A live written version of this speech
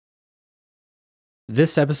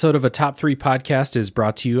This episode of a Top 3 podcast is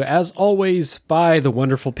brought to you, as always, by the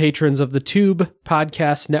wonderful patrons of the Tube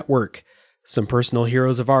Podcast Network. Some personal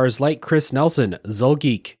heroes of ours like Chris Nelson,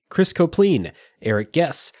 Zulgeek, Chris Copleen, Eric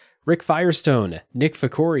Guess, Rick Firestone, Nick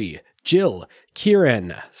Ficori, Jill,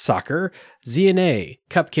 Kieran, Soccer, ZNA,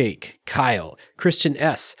 Cupcake, Kyle, Christian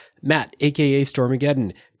S., Matt, aka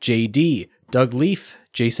Stormageddon, JD, Doug Leaf,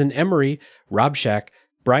 Jason Emery, Rob Shack,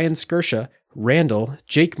 Brian Skirsha, Randall,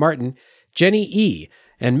 Jake Martin, Jenny E.,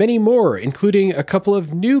 and many more, including a couple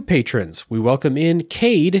of new patrons. We welcome in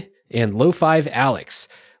Cade and Low5 Alex.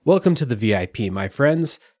 Welcome to the VIP, my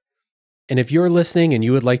friends. And if you're listening and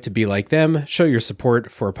you would like to be like them, show your support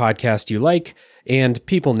for a podcast you like, and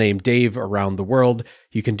people named Dave around the world,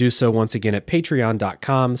 you can do so once again at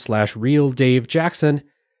patreon.com/realdavejackson.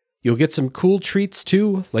 You'll get some cool treats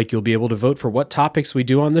too, like you'll be able to vote for what topics we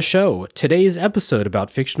do on the show. Today's episode about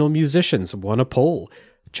fictional musicians won a poll,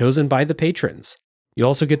 chosen by the patrons. You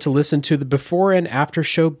also get to listen to the before and after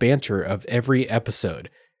show banter of every episode.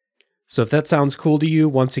 So if that sounds cool to you,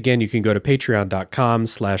 once again, you can go to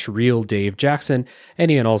patreon.com/realdavejackson.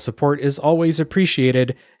 Any and all support is always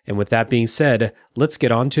appreciated. And with that being said, let's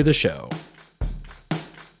get on to the show.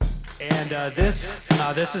 And this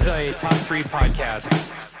is a top 3 podcast.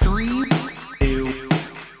 3, 2,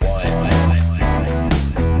 1.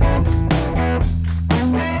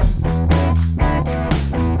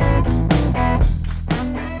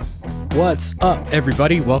 What's up,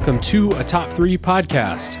 everybody? Welcome to a Top 3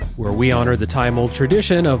 podcast, where we honor the time-old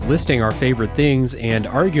tradition of listing our favorite things and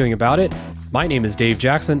arguing about it. My name is Dave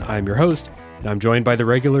Jackson. I'm your host, and I'm joined by the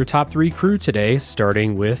regular Top 3 crew today,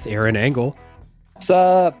 starting with Aaron Engel. What's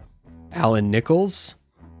up? Alan Nichols.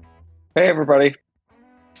 Hey, everybody.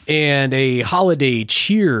 And a holiday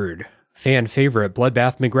cheered fan favorite,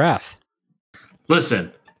 Bloodbath McGrath.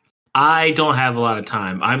 Listen, I don't have a lot of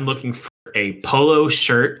time. I'm looking for a polo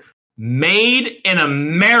shirt made in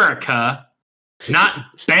America, not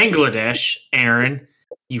Bangladesh, Aaron.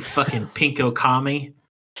 You fucking pinko commie.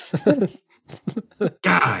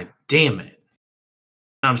 God damn it.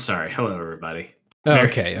 I'm sorry. Hello, everybody.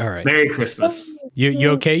 Okay, all right. Merry Christmas. You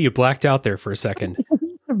okay? You blacked out there for a second.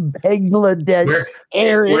 Bangladesh.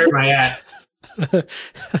 Where am I at?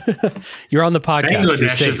 You're on the podcast.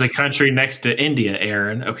 Bangladesh is a country next to India,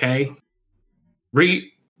 Aaron, okay? Read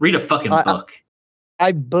a fucking book.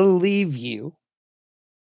 I believe you.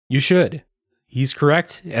 You should. He's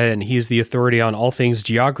correct, and he's the authority on all things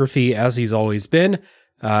geography, as he's always been.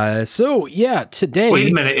 So, yeah, today... Wait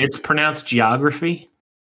a minute, it's pronounced geography?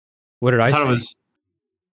 What did I say?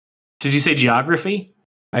 Did you say geography?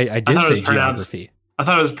 I did say geography. I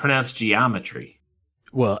thought it was pronounced geometry.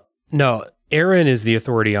 Well, no, Aaron is the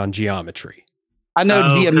authority on geometry. I know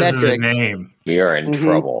geometrics. Name. We are in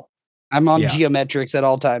trouble. I'm on geometrics at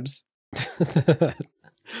all times.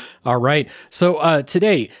 All right. So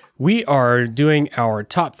today we are doing our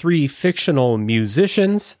top 3 fictional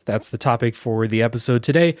musicians. That's the topic for the episode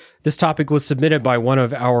today. This topic was submitted by one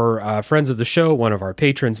of our friends of the show, one of our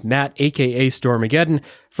patrons, Matt, aka Stormageddon,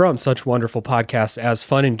 from such wonderful podcasts as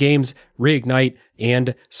Fun and Games, Reignite,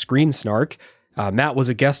 and Screen Snark. Matt was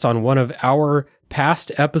a guest on one of our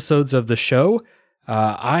past episodes of the show.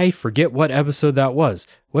 I forget what episode that was.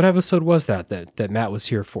 What episode was that Matt was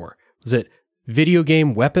here for? Was it video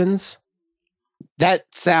game weapons? That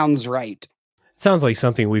sounds right. It sounds like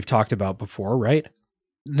something we've talked about before, right?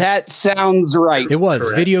 That sounds right. It was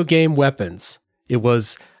Correct. Video game weapons. It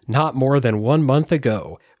was not more than 1 month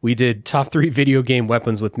ago. We did top 3 video game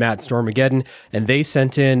weapons with Matt Stormageddon, and they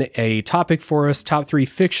sent in a topic for us, top 3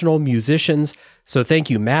 fictional musicians. So thank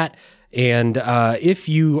you, Matt. And if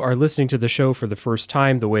you are listening to the show for the first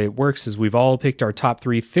time, the way it works is we've all picked our top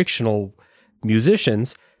 3 fictional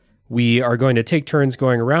musicians. We are going to take turns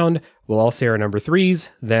going around. We'll all say our number 3s,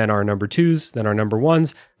 then our number 2s, then our number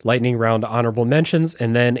 1s, lightning round honorable mentions,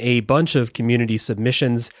 and then a bunch of community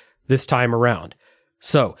submissions this time around.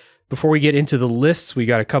 So before we get into the lists, we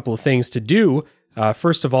got a couple of things to do.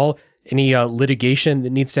 First of all, any litigation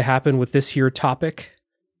that needs to happen with this here topic?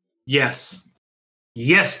 Yes.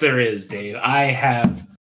 Yes, there is, Dave. I have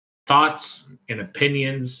thoughts and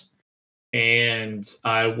opinions, and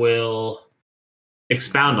I will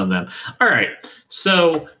expound on them. All right.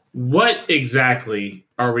 So what exactly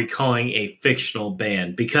are we calling a fictional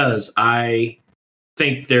band? Because I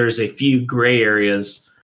think there's a few gray areas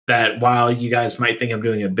that, while you guys might think I'm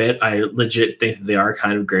doing a bit, I legit think that they are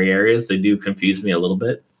kind of gray areas. They do confuse me a little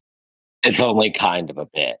bit. It's only kind of a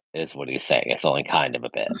bit, is what he's saying. It's only kind of a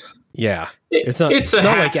bit. Yeah. It's not like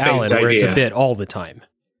half-baked Alan, where it's a idea. bit all the time.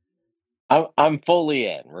 I'm fully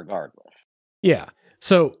in, regardless. Yeah.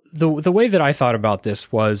 So the way that I thought about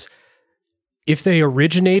this was if they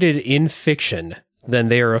originated in fiction, then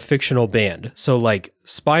they are a fictional band. So like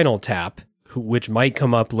Spinal Tap, which might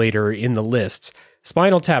come up later in the lists,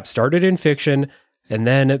 Spinal Tap started in fiction, and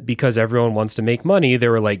then because everyone wants to make money, they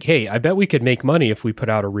were like, hey, I bet we could make money if we put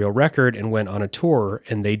out a real record and went on a tour,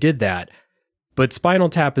 and they did that. But Spinal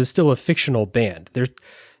Tap is still a fictional band.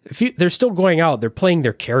 They're still going out, they're playing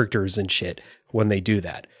their characters and shit when they do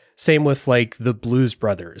that. Same with like the Blues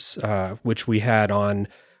Brothers, which we had on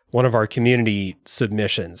one of our community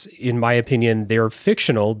submissions. In my opinion, they're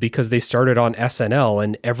fictional because they started on SNL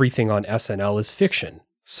and everything on SNL is fiction.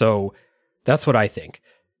 So that's what I think.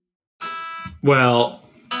 Well,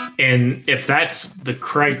 and if that's the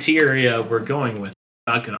criteria we're going with,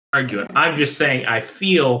 I'm not going to argue it. I'm just saying I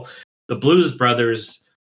feel the Blues Brothers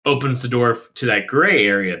opens the door to that gray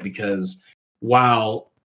area, because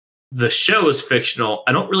while the show is fictional,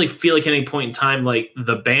 I don't really feel like at any point in time like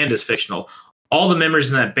the band is fictional. All the members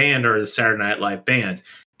in that band are the Saturday Night Live band.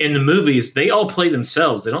 In the movies, they all play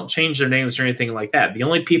themselves. They don't change their names or anything like that. The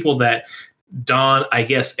only people that don, I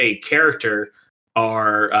guess, a character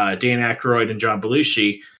are Dan Aykroyd and John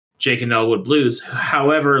Belushi, Jake and Elwood Blues.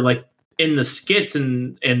 However, like in the skits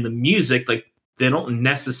and the music, like they don't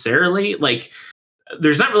necessarily like.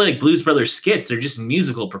 There's not really like Blues Brothers skits. They're just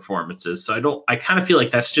musical performances. So I kind of feel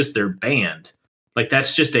like that's just their band. Like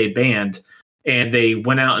that's just a band. And they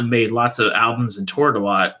went out and made lots of albums and toured a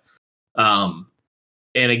lot. And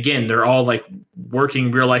again, they're all like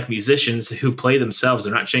working real life musicians who play themselves.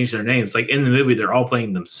 They're not changing their names. Like in the movie, they're all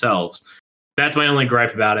playing themselves. That's my only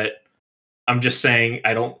gripe about it. I'm just saying,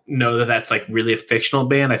 I don't know that that's like really a fictional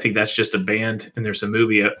band. I think that's just a band and there's a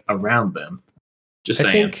movie around them. Just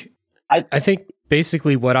saying. I think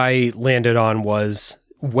basically what I landed on was,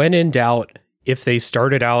 when in doubt, if they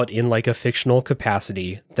started out in like a fictional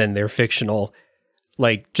capacity, then they're fictional.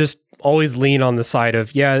 Like just always lean on the side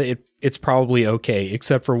of, yeah, it's probably okay,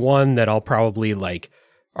 except for one that I'll probably like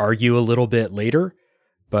argue a little bit later.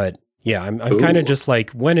 But yeah, I'm kind of just like,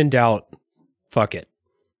 when in doubt, fuck it.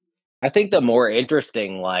 I think the more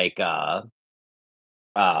interesting, like,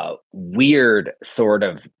 weird sort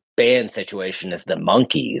of band situation is the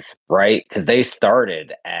Monkees, right? Because they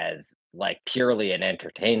started as like purely an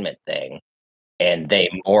entertainment thing, and they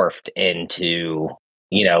morphed into,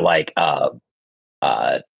 you know, like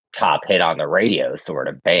top hit on the radio sort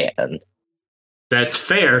of band. That's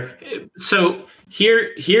fair. So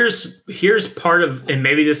here's part of, and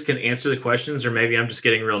maybe this can answer the questions, or maybe I'm just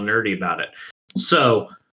getting real nerdy about it. So,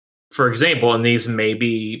 for example, and these may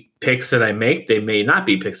be picks that I make, they may not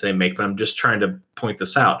be picks that I make, but I'm just trying to point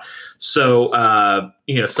this out. So,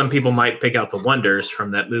 some people might pick out the Wonders from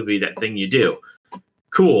that movie, That Thing You Do.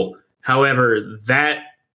 Cool. However, that,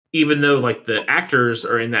 even though like the actors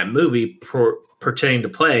are in that movie pretending to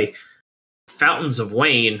play, Fountains of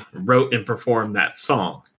Wayne wrote and performed that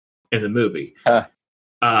song in the movie.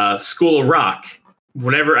 School of Rock.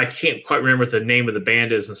 Whenever, I can't quite remember what the name of the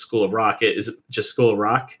band is in School of Rock. Is it just School of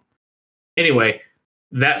Rock? Anyway,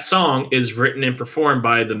 that song is written and performed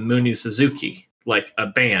by the Mooney Suzuki, like a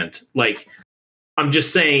band. Like, I'm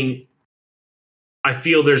just saying, I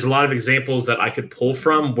feel there's a lot of examples that I could pull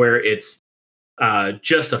from where it's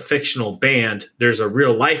just a fictional band. There's a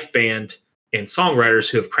real life band and songwriters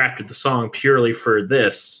who have crafted the song purely for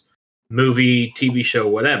this movie, TV show,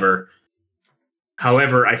 whatever.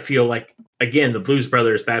 However, I feel like, again, the Blues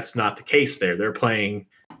Brothers, that's not the case there. They're playing,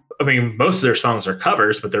 I mean, most of their songs are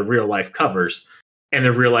covers, but they're real life covers and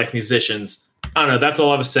they're real life musicians. I don't know. That's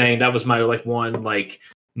all I was saying. That was my like one like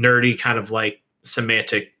nerdy kind of like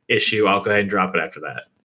semantic issue. I'll go ahead and drop it after that.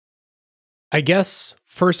 I guess,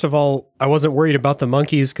 first of all, I wasn't worried about the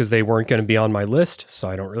Monkees because they weren't going to be on my list, so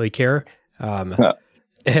I don't really care.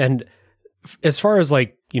 And as far as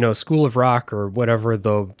like, School of Rock or whatever,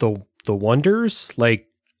 the Wonders, like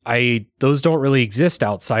those don't really exist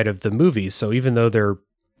outside of the movies. So even though they're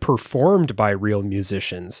performed by real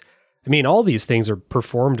musicians, I mean, all these things are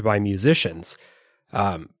performed by musicians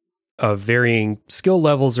of varying skill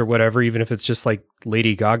levels or whatever, even if it's just like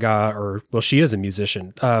Lady Gaga or, well, she is a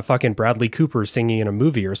musician, fucking Bradley Cooper singing in a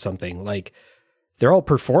movie or something. Like, they're all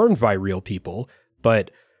performed by real people, but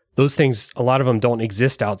those things, a lot of them don't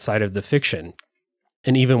exist outside of the fiction.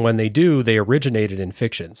 And even when they do, they originated in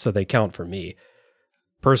fiction. So they count for me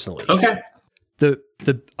personally. Okay.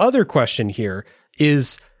 The other question here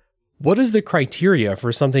is, what is the criteria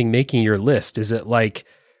for something making your list? Is it like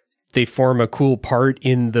they form a cool part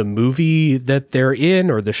in the movie that they're in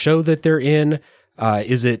or the show that they're in?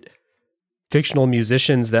 Is it fictional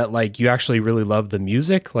musicians that like you actually really love the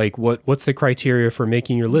music? Like what's the criteria for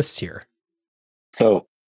making your lists here? So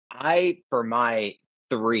for my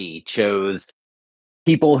 3, chose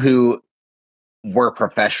people who were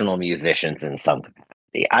professional musicians in some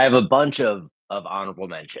capacity. I have a bunch of honorable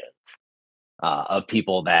mentions of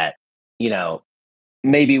people that,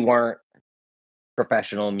 maybe weren't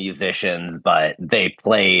professional musicians, but they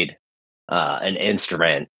played an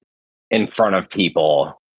instrument in front of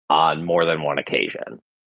people on more than one occasion.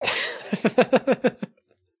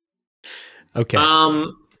 Okay.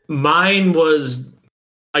 Mine was,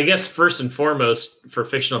 I guess, first and foremost for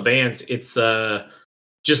fictional bands, it's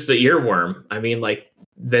just the earworm. I mean, like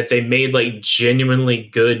that they made like genuinely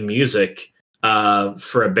good music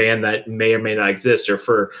for a band that may or may not exist, or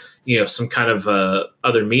for some kind of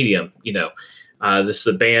other medium. This is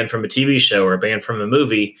a band from a TV show or a band from a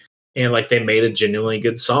movie, and like they made a genuinely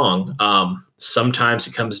good song. Sometimes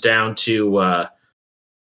it comes down to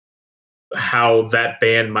how that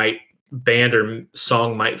band or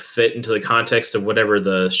song might fit into the context of whatever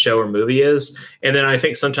the show or movie is. And then I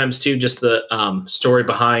think sometimes too, just the story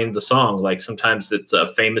behind the song. Like sometimes it's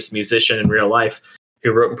a famous musician in real life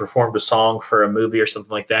who wrote and performed a song for a movie or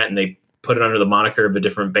something like that, and they put it under the moniker of a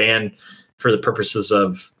different band for the purposes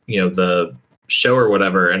of the show or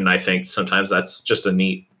whatever. And I think sometimes that's just a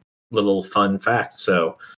neat little fun fact.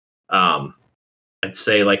 So I'd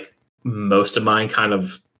say like most of mine kind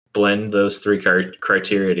of blend those three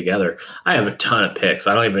criteria together. I have a ton of picks.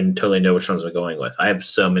 I don't even totally know which ones I'm going with. I have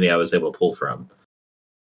so many I was able to pull from.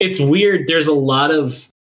 It's weird. There's a lot of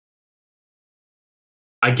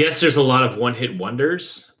one-hit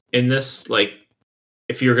wonders in this. Like,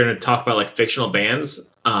 if you're going to talk about like fictional bands,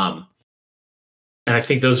 and I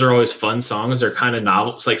think those are always fun songs. They're kind of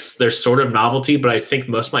novel. It's like they're sort of novelty, but I think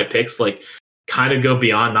most of my picks like kind of go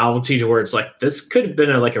beyond novelty to where it's like this could have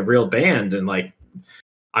been a real band, and like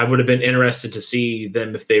I would have been interested to see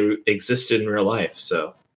them if they existed in real life.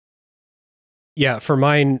 So, yeah, for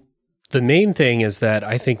mine, the main thing is that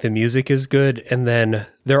I think the music is good, and then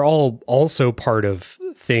they're all also part of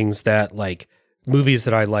things that like movies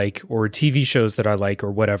that I like or TV shows that I like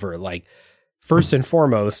or whatever. Like, first and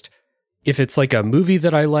foremost, if it's like a movie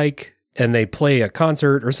that I like and they play a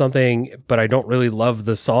concert or something, but I don't really love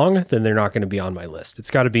the song, then they're not going to be on my list.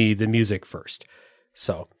 It's got to be the music first.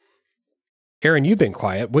 So, Aaron, you've been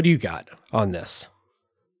quiet. What do you got on this?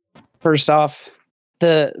 First off,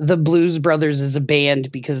 the Blues Brothers is a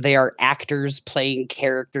band because they are actors playing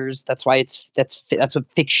characters. That's why that's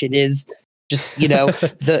what fiction is. Just,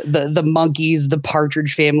 the Monkees, the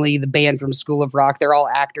Partridge Family, the band from School of Rock, they're all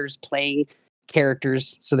actors playing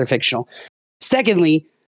characters, so they're fictional. Secondly,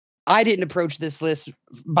 I didn't approach this list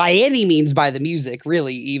by any means by the music,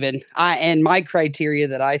 really, even. And my criteria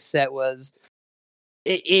that I set was,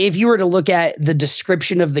 if you were to look at the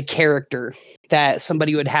description of the character that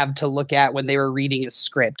somebody would have to look at when they were reading a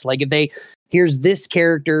script, like here's this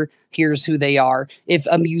character, here's who they are. If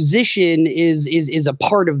a musician is a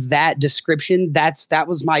part of that description, that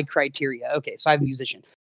was my criteria. Okay, so I have a musician.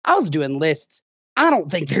 I was doing lists. I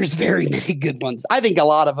don't think there's very many good ones. I think a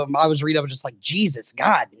lot of them I was just like, Jesus,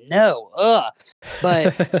 God, no.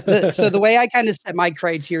 But so the way I kind of set my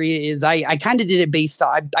criteria is I kind of did it based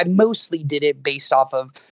on, I mostly did it based off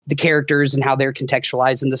of the characters and how they're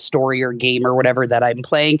contextualized in the story or game or whatever that I'm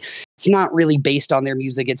playing. It's not really based on their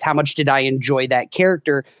music. It's how much did I enjoy that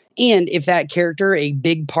character. And if that character,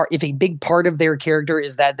 if a big part of their character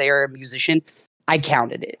is that they are a musician, I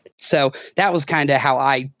counted it. So that was kind of how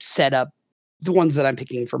I set up the ones that I'm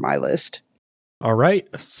picking for my list. All right.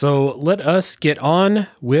 So let us get on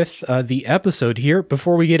with the episode here.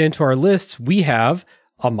 Before we get into our lists, we have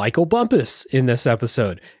a Michael Bumpus in this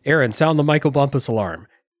episode. Aaron, sound the Michael Bumpus alarm.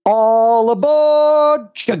 All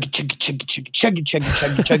aboard! Chugga, chugga, chugga, chugga, chugga,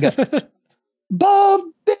 chugga, chugga, chugga.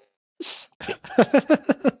 Bumpus!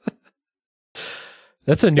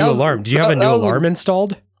 That's a new alarm. Do you have a new alarm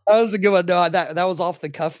installed? That was a good one. No, that was off the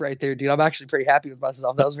cuff right there, dude. I'm actually pretty happy with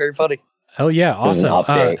myself. That was very funny. Oh yeah,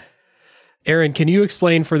 awesome. Aaron, can you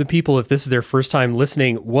explain for the people, if this is their first time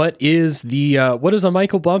listening, what is a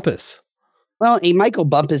Michael Bumpus? Well, a Michael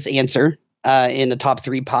Bumpus answer in a top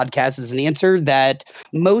 3 podcast is an answer that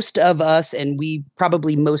most of us, and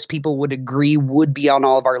most people would agree would be on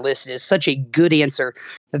all of our lists. It is such a good answer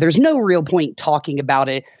that there's no real point talking about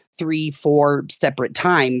it 3-4 separate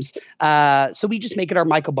times. So we just make it our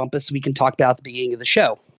Michael Bumpus so we can talk about at the beginning of the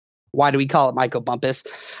show. Why do we call it Michael Bumpus?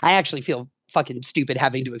 I actually feel fucking stupid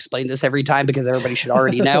having to explain this every time because everybody should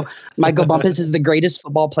already know. Michael Bumpus is the greatest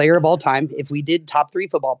football player of all time. If we did top 3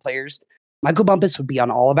 football players, Michael Bumpus would be on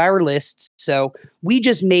all of our lists. So we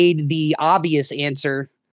just made the obvious answer.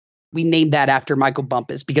 We named that after Michael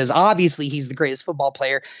Bumpus because obviously he's the greatest football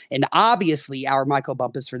player. And obviously our Michael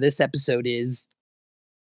Bumpus for this episode is...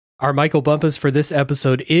 Our Michael Bumpus for this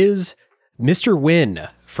episode is Mr. Wynn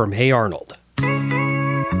from Hey Arnold.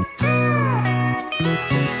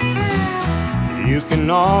 You can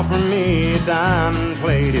offer me a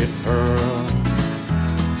diamond-plated pearl.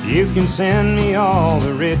 You can send me all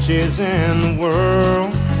the riches in the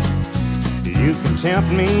world. You can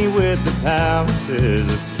tempt me with the palaces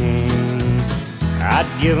of kings. I'd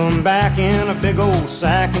give them back in a big old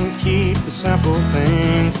sack and keep the simple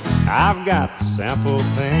things. I've got the simple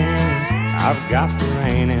things. I've got the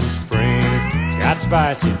rain and spring. Got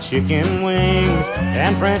spicy chicken wings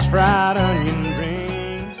and French fried onion rings.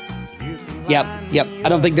 Yep. I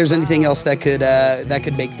don't think there's anything else that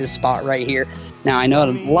could make this spot right here. Now, I know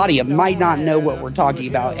a lot of you might not know what we're talking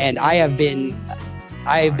about, and I have been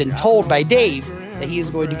told by Dave that he is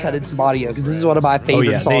going to cut in some audio because this is one of my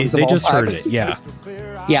favorite songs of all time. They just heard it, yeah.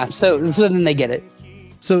 Yeah, so then they get it.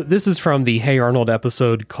 So this is from the Hey Arnold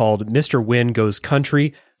episode called Mr. Win Goes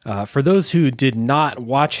Country. For those who did not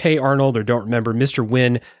watch Hey Arnold or don't remember, Mr.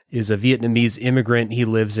 Win is a Vietnamese immigrant. He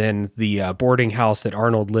lives in the boarding house that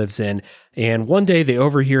Arnold lives in. And one day they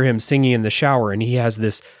overhear him singing in the shower, and he has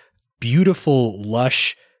this beautiful,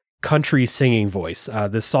 lush country singing voice.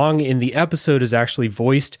 The song in the episode is actually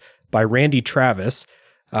voiced by Randy Travis,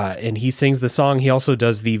 and he sings the song. He also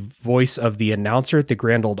does the voice of the announcer at the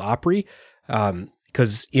Grand Ole Opry,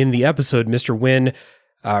 because in the episode, Mr. Win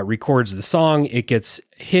records the song, it gets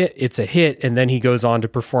hit, it's a hit, and then he goes on to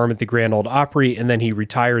perform at the Grand Ole Opry, and then he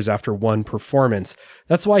retires after one performance.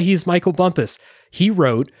 That's why he's Michael Bumpus. He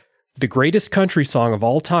wrote the greatest country song of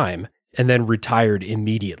all time and then retired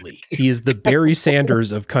immediately. He is the Barry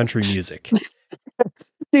Sanders of country music.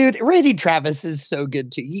 Dude, Randy Travis is so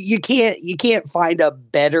good too. You can't find a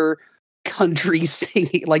better country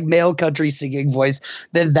singing, like male country singing voice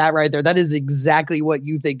than that right there. That is exactly what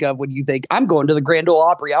you think of when you think, I'm going to the Grand Ole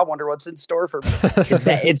Opry. I wonder what's in store for me.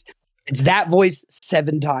 It's that voice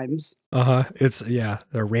 7 times. It's the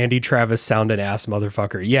Randy Travis sounding ass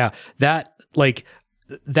motherfucker. Yeah,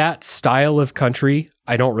 that style of country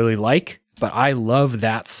I don't really like, but I love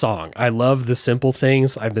that song. I love the simple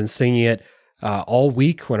things. I've been singing it all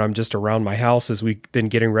week when I'm just around my house as we've been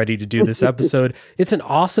getting ready to do this episode. It's an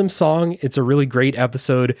awesome song. It's a really great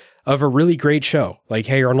episode of a really great show. Like,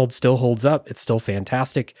 Hey Arnold still holds up. It's still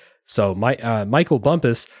fantastic. So Michael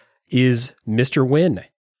Bumpus is Mr. Win.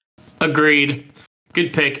 Agreed.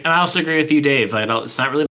 Good pick. And I also agree with you, Dave.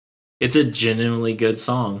 It's a genuinely good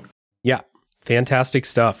song. Yeah. Fantastic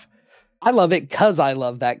stuff. I love it because I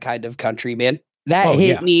love that kind of country, man. That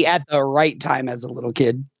hit me at the right time as a little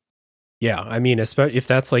kid. Yeah, I mean, especially if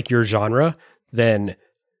that's like your genre, then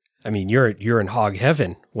I mean, you're in hog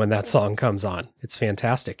heaven when that song comes on. It's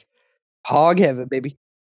fantastic. Hog heaven, baby.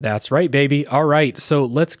 That's right, baby. All right, so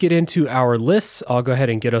let's get into our lists. I'll go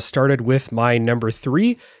ahead and get us started with my number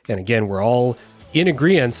 3. And again, we're all in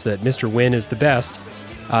agreement that Mr. Win is the best.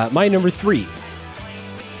 My number 3,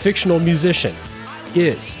 fictional musician,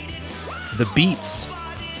 is The Beats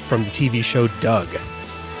from the TV show Doug.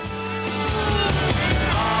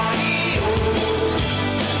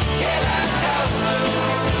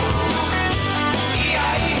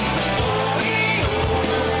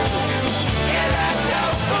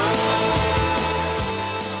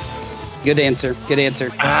 Good answer.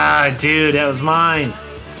 Ah, dude, that was mine.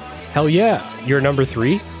 Hell yeah. You're number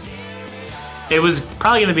 3? It was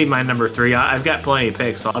probably going to be my number 3. I've got plenty of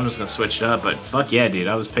picks, so I'm just going to switch it up. But fuck yeah, dude.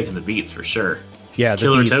 I was picking the Beats for sure. Yeah, the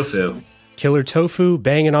Killer Beats. Tofu. Killer Tofu,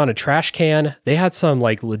 Banging on a Trash Can. They had some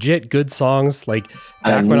like legit good songs. Like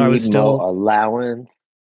back when I was still... allowance.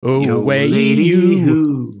 Oh, Yo, way lady you...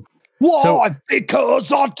 who. Why?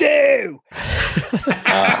 Because I do.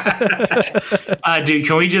 Dude,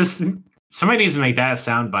 can we just... Somebody needs to make that a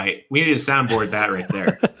sound bite. We need to soundboard that right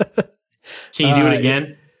there. Can you do it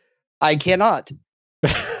again? I cannot.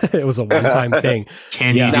 It was a one-time thing.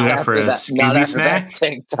 Can you do it for a Scooby snack?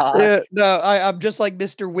 No, I'm just like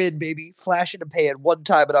Mr. Win, baby. Flash in a pan one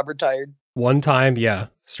time and I'm retired. One time, yeah.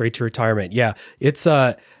 Straight to retirement. Yeah. It's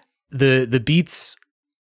the Beats,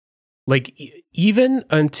 like even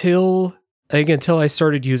until I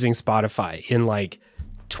started using Spotify in like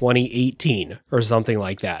 2018 or something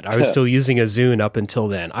like that. I was still using a Zune up until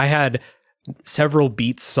then. I had several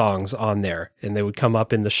Beats songs on there and they would come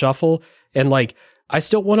up in the shuffle, and like I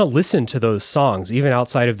still want to listen to those songs even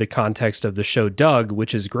outside of the context of the show Doug,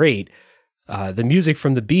 which is great. The music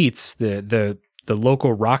from the Beats, the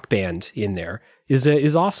local rock band in there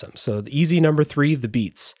is awesome. So the easy number 3, the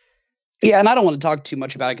Beats. Yeah, and I don't want to talk too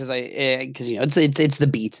much about it because you know it's the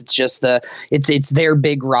Beats. It's just it's their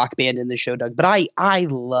big rock band in the show Doug. But I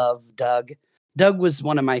love Doug. Doug was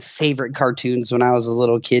one of my favorite cartoons when I was a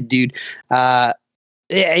little kid, dude.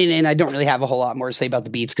 And I don't really have a whole lot more to say about the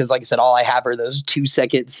beats because, like I said, all I have are those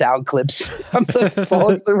 2-second sound clips of those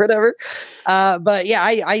songs or whatever. But yeah,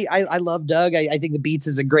 I love Doug. I think the beats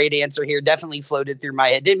is a great answer here. Definitely floated through my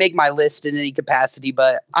head. Didn't make my list in any capacity,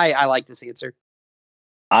 but I like this answer.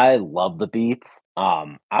 I love the Beats.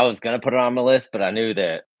 I was gonna put it on my list, but I knew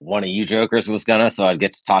that one of you jokers was gonna, so I'd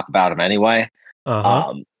get to talk about him anyway.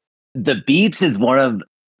 Um, the Beats is one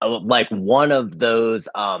of those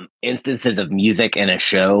instances of music in a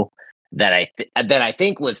show that I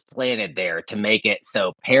think was planted there to make it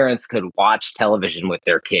so parents could watch television with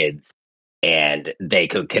their kids and they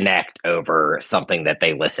could connect over something that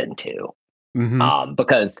they listened to.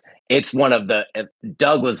 Because it's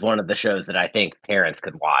Doug was one of the shows that I think parents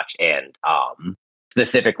could watch, and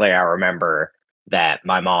specifically, I remember that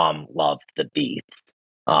my mom loved the Beats,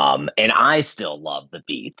 and I still love the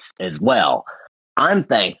Beats as well. I'm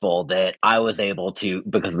thankful that I was able to,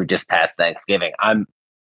 because we just passed Thanksgiving. I'm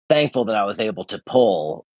thankful that I was able to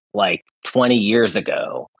pull like 20 years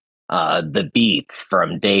ago the beats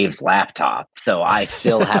from Dave's laptop, so I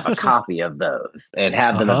still have a copy of those and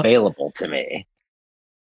have them available to me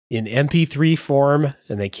in MP3 form,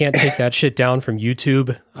 and they can't take that shit down from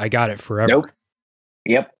YouTube. I got it forever. Nope.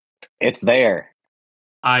 Yep, it's there.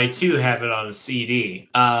 I too have it on a CD.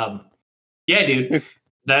 Yeah, dude,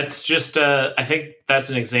 that's just I think that's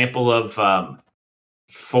an example of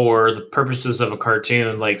for the purposes of a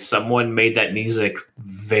cartoon, like someone made that music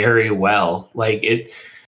very well. Like it,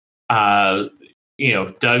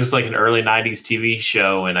 Doug's like an early '90s TV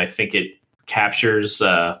show, and I think it captures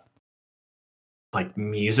like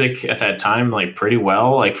music at that time like pretty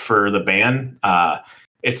well. Like for the band,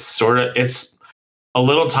 it's a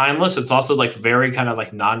little timeless. It's also like very kind of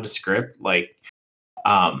like nondescript. Like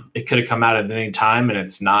it could have come out at any time, and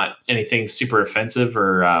it's not anything super offensive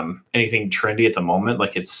or anything trendy at the moment.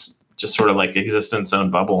 Like it's just sort of like exists in its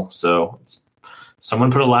own bubble. So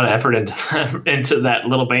someone put a lot of effort into that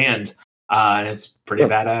little band, and it's pretty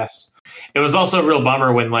badass. It was also a real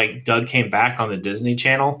bummer when like Doug came back on the Disney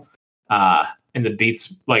Channel, and the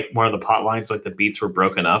Beats, like one of the plot lines, like the Beats were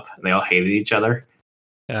broken up and they all hated each other.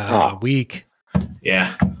 Weak.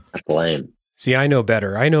 Yeah. Lame. See, I know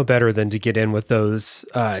better. I know better than to get in with those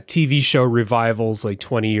TV show revivals like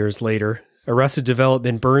 20 years later. Arrested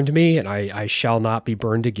Development burned me, and I shall not be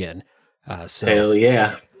burned again. Hell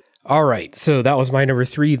yeah. All right. So that was my number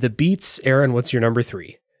 3, The Beats. Aaron, what's your number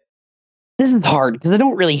 3? This is hard because I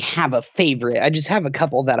don't really have a favorite. I just have a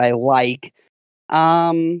couple that I like.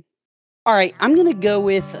 All right, I'm gonna go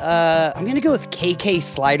with KK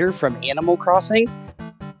Slider from Animal Crossing.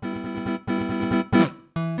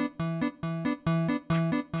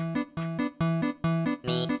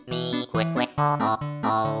 Me, quick,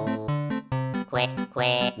 oh, quick,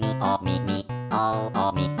 me, oh, me,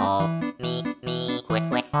 oh, me, oh, me, quick,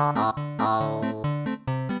 oh,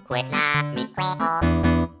 quick, me,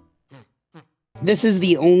 oh. This is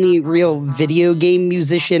the only real video game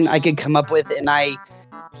musician I could come up with, and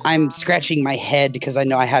I'm scratching my head because I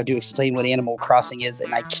know I have to explain what Animal Crossing is,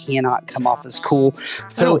 and I cannot come off as cool.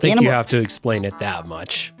 So I don't think you have to explain it that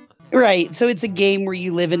much. Right. So it's a game where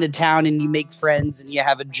you live in a town and you make friends and you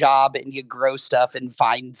have a job and you grow stuff and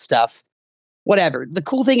find stuff. Whatever. The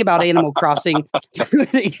cool thing about Animal Crossing,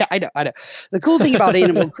 yeah, I know. The cool thing about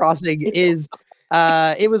Animal Crossing is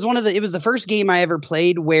it was the first game I ever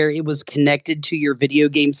played where it was connected to your video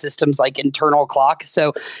game system's like internal clock.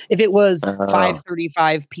 So if it was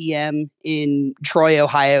 5:35 p.m. in Troy,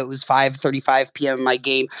 Ohio, it was 5:35 p.m. in my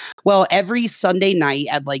game. Well, every Sunday night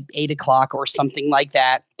at like 8 o'clock or something like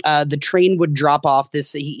that, the train would drop off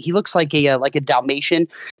this. He looks like a Dalmatian.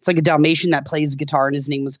 It's like a Dalmatian that plays guitar, and his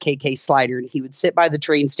name was KK Slider. And he would sit by the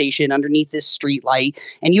train station underneath this street light,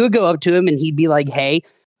 and you would go up to him, and he'd be like, "Hey,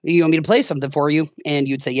 you want me to play something for you?" And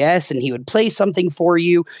you'd say yes, and he would play something for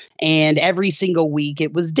you. And every single week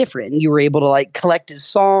it was different. And you were able to like collect his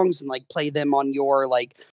songs and like play them on your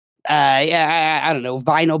like I don't know,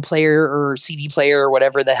 vinyl player or CD player or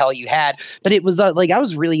whatever the hell you had. But it was like I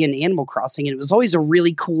was really into Animal Crossing, and it was always a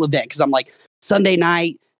really cool event because I'm like Sunday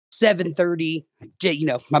night, 7:30.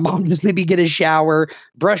 My mom just made me get a shower,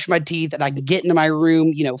 brush my teeth, and I can get into my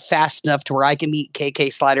room, fast enough to where I can meet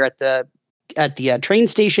KK Slider at the train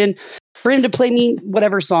station for him to play me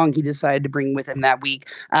whatever song he decided to bring with him that week.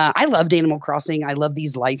 I loved Animal Crossing. I love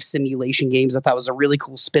these life simulation games. I thought it was a really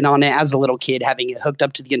cool spin on it. As a little kid, having it hooked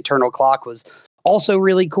up to the internal clock was also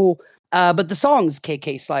really cool. But the songs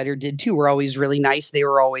KK Slider did too were always really nice. They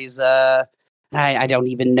were always, I don't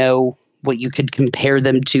even know what you could compare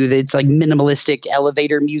them to. It's like minimalistic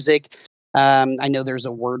elevator music. I know there's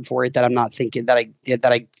a word for it that I'm not thinking that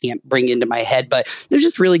I can't bring into my head, but it was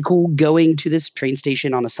just really cool going to this train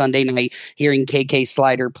station on a Sunday night, hearing KK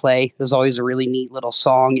Slider play. It was always a really neat little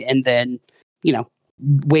song, and then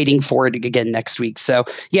waiting for it again next week. So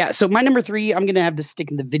yeah, so my number 3, I'm gonna have to stick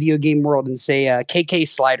in the video game world and say KK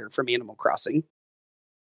Slider from Animal Crossing.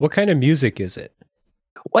 What kind of music is it?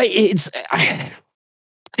 Well,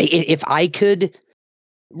 if I could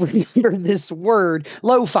remember this word,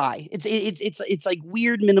 lo-fi. It's like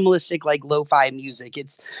weird minimalistic, like lo-fi music.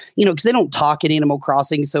 It's because they don't talk in Animal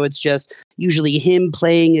Crossing, so it's just usually him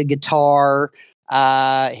playing a guitar,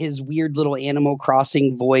 his weird little Animal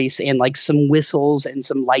Crossing voice, and like some whistles and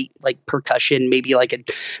some light like percussion, maybe like a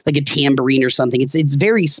tambourine or something. It's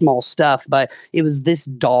very small stuff, but it was this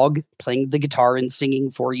dog playing the guitar and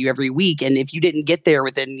singing for you every week. And if you didn't get there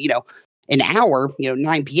within an hour,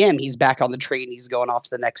 9 p.m., he's back on the train, he's going off to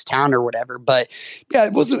the next town or whatever. But yeah,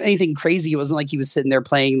 it wasn't anything crazy. It wasn't like he was sitting there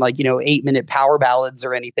playing like 8-minute power ballads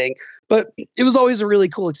or anything. But it was always a really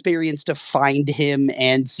cool experience to find him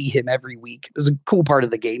and see him every week. It was a cool part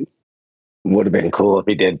of the game. Would have been cool if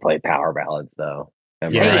he did play power ballads, though.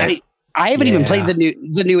 I haven't even played the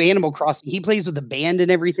new Animal Crossing. He plays with the band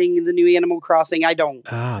and everything in the new Animal Crossing. I don't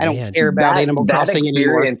care about Animal Crossing anymore. That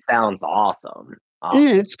experience sounds awesome.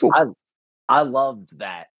 It's cool. I loved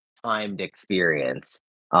that timed experience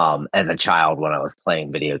as a child when I was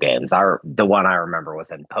playing video games. The one I remember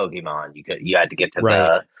was in Pokemon. You had to get to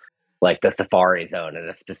the Safari Zone at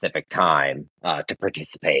a specific time to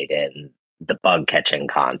participate in the bug catching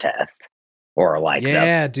contest, or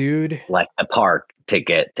dude, like the park to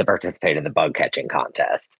participate in the bug catching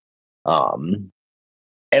contest. And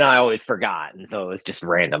I always forgot, and so it was just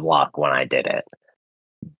random luck when I did it.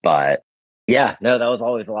 But yeah, no, that was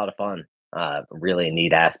always a lot of fun. Really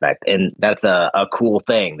neat aspect, and that's a cool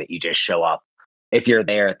thing that you just show up. If you're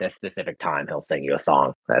there at this specific time, he'll sing you a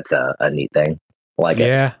song. That's a neat thing.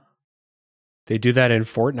 Yeah, they do that in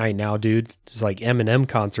Fortnite now, dude. Just like Eminem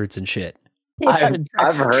concerts and shit.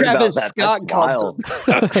 I've heard Travis about that. Scott concert.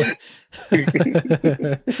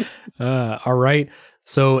 All right.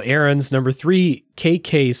 So Aaron's number 3,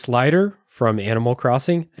 KK Slider from Animal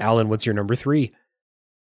Crossing. Alan, what's your number 3?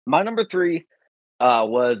 My number 3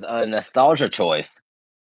 was a nostalgia choice,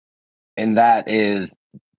 and that is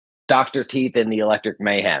Dr. Teeth and the Electric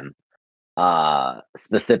Mayhem.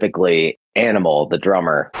 Specifically, Animal, the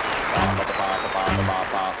drummer. Hey,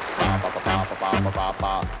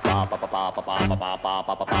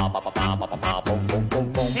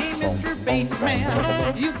 Mr.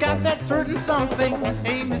 Bassman, you got that certain something.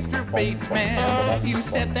 Hey, Mr. Bassman, you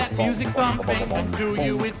set that music thumping. To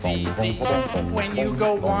you it's easy when you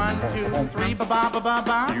go 1, 2, 3, ba ba ba ba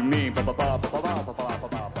ba. You mean ba ba ba ba ba ba ba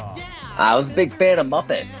ba ba. I was a big fan of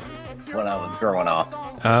Muppets when I was growing up.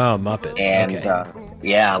 Oh, Muppets. And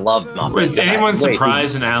okay. I loved Muppets. Was anyone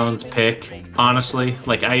surprised in Alan's pick? Honestly,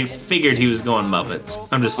 I figured he was going Muppets.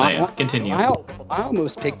 I'm just saying. Continue. I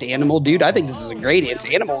almost picked Animal, dude. I think this is a great answer.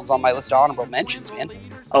 Animal is on my list of honorable mentions, man.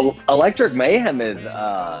 Electric Mayhem is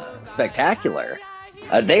spectacular.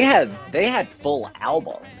 They had full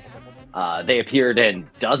albums. They appeared in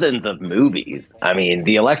dozens of movies. I mean,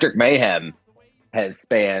 the Electric Mayhem has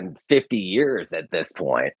spanned 50 years at this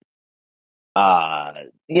point.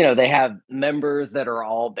 They have members that are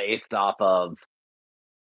all based off of,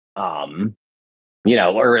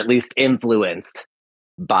 or at least influenced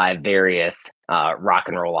by various rock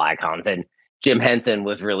and roll icons. And Jim Henson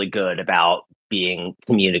was really good about being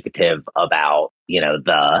communicative about,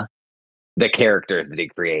 the characters that he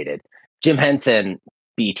created. Jim Henson,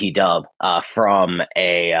 BT Dub, from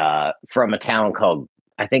a town called,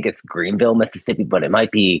 I think it's Greenville, Mississippi, but it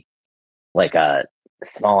might be like a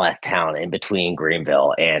small ass town in between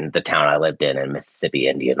Greenville and the town I lived in Mississippi,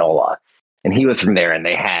 Indianola. And he was from there, and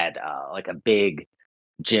they had a big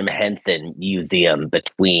Jim Henson museum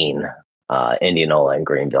between Indianola and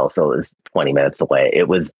Greenville. So it was 20 minutes away. It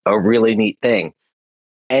was a really neat thing.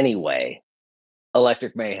 Anyway,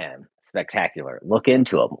 Electric Mayhem, spectacular. Look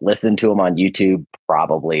into them. Listen to them on YouTube.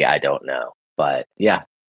 Probably, I don't know. But yeah,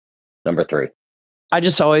 number 3. I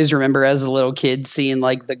just always remember as a little kid seeing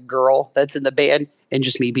the girl that's in the band and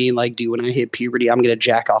just me being like, dude, when I hit puberty, I'm going to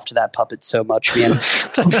jack off to that puppet so much, man.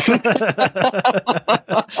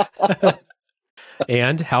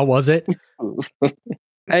 And how was it?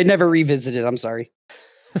 I never revisited. I'm sorry.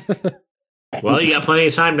 Well, you got plenty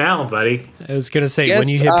of time now, buddy. I was going to say, when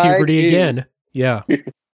you hit puberty again. Yeah.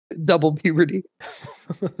 Double puberty.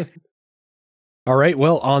 All right.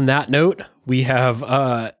 Well, on that note, We have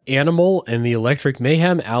Animal and the Electric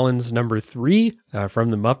Mayhem, Alan's number 3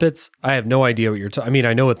 from the Muppets. I have no idea what you're talking. I mean,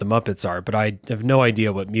 I know what the Muppets are, but I have no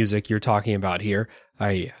idea what music you're talking about here.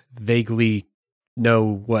 I vaguely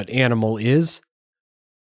know what Animal is.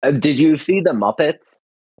 Did you see the Muppets?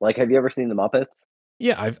 Like, have you ever seen the Muppets?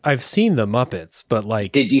 Yeah, I've seen the Muppets, but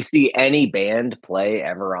like, Did you see any band play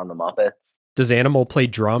ever on the Muppets? does Animal play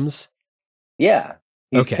drums? Yeah.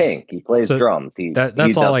 He's Okay. pink. He plays So drums. that's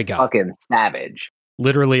he's all a I got. Fucking savage.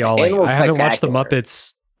 Literally all Animal's I haven't watched the spectacular.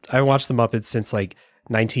 Muppets. I haven't watched the Muppets since like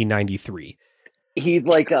 1993. He's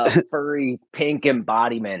like a furry pink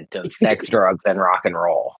embodiment of sex, drugs, and rock and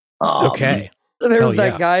roll. Okay. Remember Hell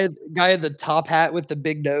that yeah. guy in the top hat with the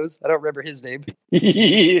big nose? I don't remember his name.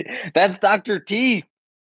 That's Dr. T.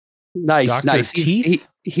 Nice, Dr. nice. Teeth?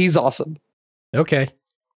 He's awesome. Okay.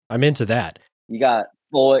 I'm into that. You got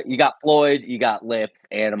Floyd, you got Lips,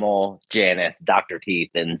 Animal, Janice, Dr.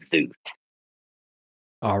 Teeth, and Zoot.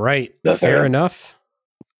 All right. That's Fair fair. enough.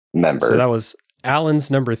 Members. So that was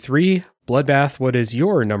Alan's number 3. Bloodbath, what is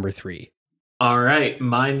your number 3? All right,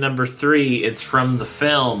 my number 3, it's from the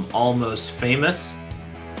film Almost Famous,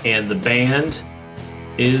 and the band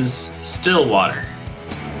is Stillwater.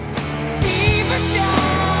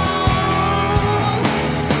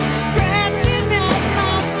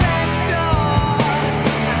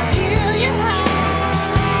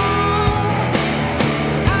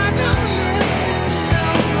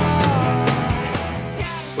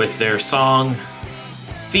 With their song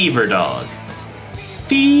Fever Dog.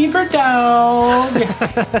 Fever Dog! Yeah,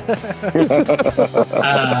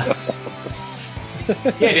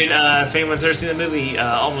 dude, if anyone's ever seen the movie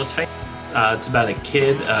Almost Famous, it's about a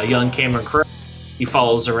kid, young Cameron Crowe. He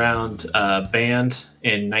follows around a band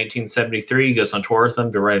in 1973. He goes on tour with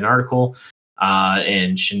them to write an article,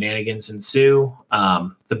 and shenanigans ensue.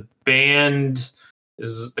 The band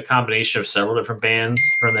is a combination of several different bands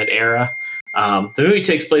from that era. The movie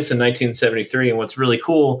takes place in 1973, and what's really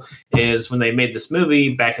cool is when they made this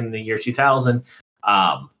movie back in the year 2000,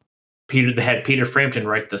 they had Peter Frampton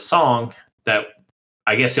write the song that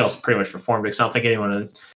I guess he also pretty much performed. Because I don't think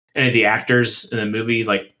any of the actors in the movie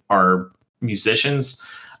like are musicians,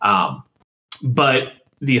 but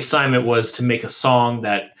the assignment was to make a song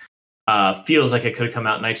that feels like it could have come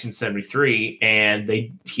out in 1973, and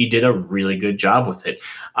he did a really good job with it.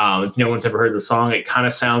 If no one's ever heard the song, it kind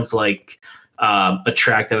of sounds like a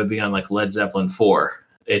track that would be on like Led Zeppelin 4.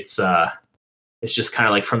 It's just kind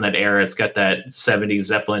of like from that era. It's got that 70s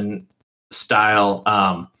Zeppelin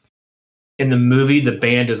style. In the movie, the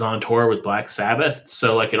band is on tour with Black Sabbath,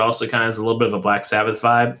 so like it also kind of has a little bit of a Black Sabbath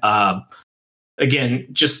vibe. Again,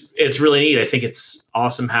 just it's really neat. I think it's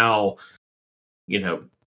awesome how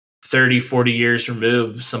 30, 40 years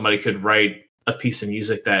removed, somebody could write a piece of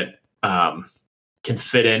music that can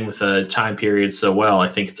fit in with a time period so well. I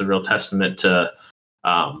think it's a real testament to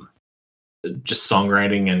just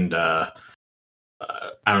songwriting and I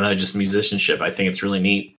don't know, just musicianship. I think it's really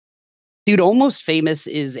neat. Dude, Almost Famous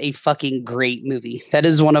is a fucking great movie. That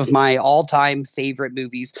is one of my all-time favorite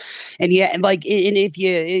movies. And yeah, and like, and if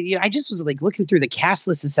I just was like looking through the cast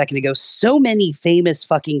list a second ago. So many famous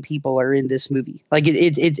fucking people are in this movie. Like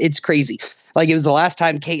it's crazy. Like it was the last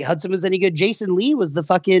time Kate Hudson was any good. Jason Lee was the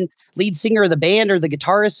fucking lead singer of the band or the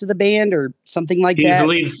guitarist of the band or something like He's that.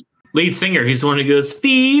 the lead singer. He's the one who goes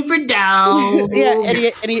Fever Dog. Yeah, and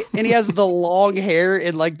he has the long hair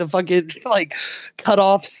and like the fucking like cut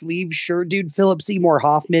off sleeve shirt, dude. Philip Seymour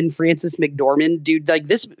Hoffman, Frances McDormand, dude. Like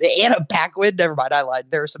this, Anna Paquin. Never mind, I lied.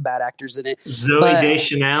 There are some bad actors in it. Zoe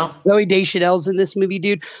Deschanel. Zoe Deschanel's in this movie,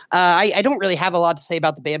 dude. I don't really have a lot to say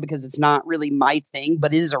about the band because it's not really my thing,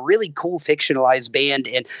 but it is a really cool fictionalized band,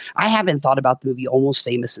 and I haven't thought about the movie Almost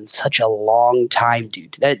Famous in such a long time,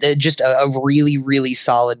 dude. That just a really, really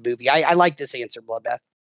solid movie. I like this answer, Bloodbath.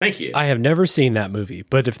 Thank you. I have never seen that movie,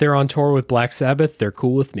 but if they're on tour with Black Sabbath, they're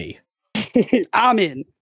cool with me. I'm in.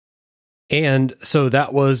 And so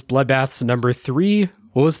that was Bloodbath's number 3.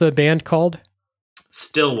 What was the band called?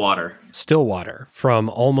 Stillwater from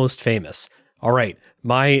Almost Famous. All right.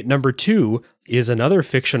 My number 2 is another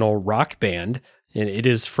fictional rock band, and it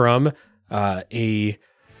is from a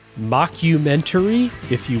mockumentary,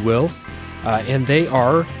 if you will, and they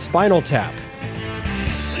are Spinal Tap.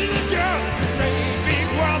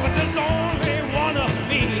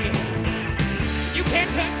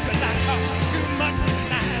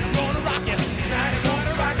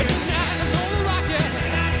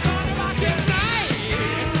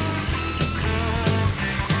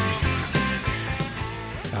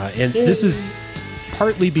 And this is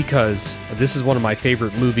partly because this is one of my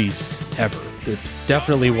favorite movies ever. It's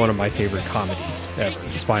definitely one of my favorite comedies ever,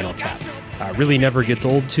 Spinal Tap. Really never gets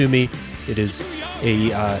old to me. It is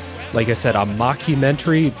like I said, a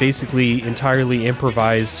mockumentary, basically entirely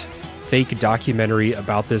improvised fake documentary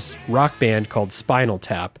about this rock band called Spinal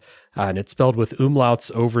Tap. And it's spelled with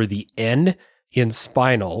umlauts over the N in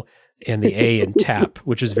spinal and the A in tap,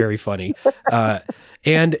 which is very funny.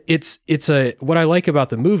 And what I like about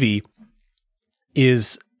the movie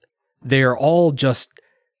is they're all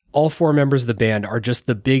four members of the band are just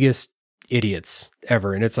the biggest idiots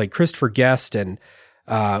ever. And it's like Christopher Guest and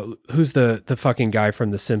who's the fucking guy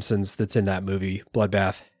from The Simpsons that's in that movie,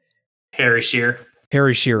 Bloodbath? Harry Shearer.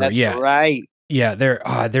 That's yeah. right. Yeah, they're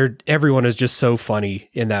everyone is just so funny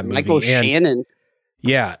in that movie. Michael Shannon.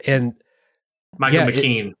 Yeah, and Michael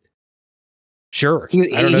McKean. Sure. I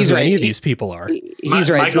don't know who any of these people are. He's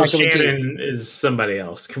right. Michael It's Michael Shannon is somebody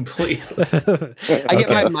else completely.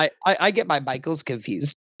 I get my Michaels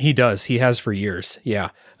confused. He does. He has for years.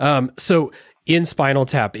 Yeah. So in Spinal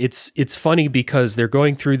Tap, it's funny because they're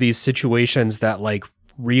going through these situations that like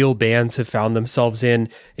real bands have found themselves in.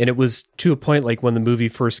 And it was to a point like when the movie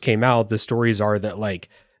first came out, the stories are that like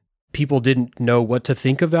people didn't know what to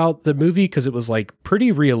think about the movie because it was like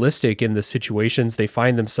pretty realistic in the situations they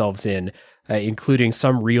find themselves in, including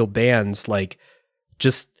some real bands like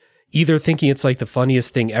just either thinking it's like the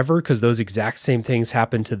funniest thing ever because those exact same things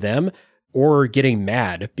happen to them, or getting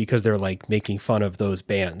mad because they're like making fun of those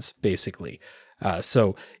bands, basically.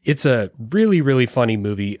 So it's a really, really funny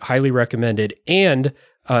movie. Highly recommended. And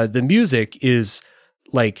the music is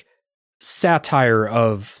like satire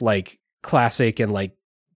of like classic and like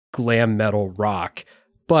glam metal rock,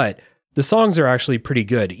 but the songs are actually pretty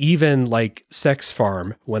good. Even like Sex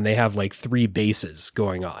Farm, when they have like 3 basses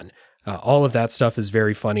going on. All of that stuff is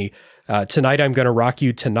very funny. Tonight I'm Gonna Rock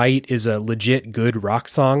You Tonight is a legit good rock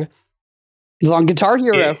song. He's on Guitar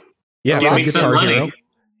Hero. Yeah, Give me some money.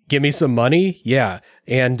 Give me some money. Yeah.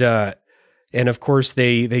 And of course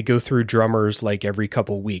they go through drummers like every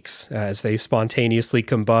couple weeks as they spontaneously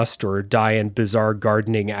combust or die in bizarre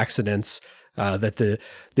gardening accidents that the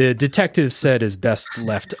detective said is best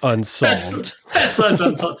left unsolved. Best left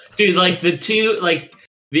unsolved. Dude, like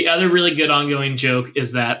the other really good ongoing joke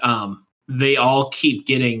is that they all keep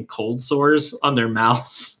getting cold sores on their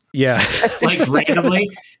mouths. Yeah. Like randomly.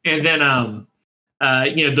 And then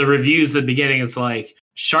the reviews at the beginning, it's like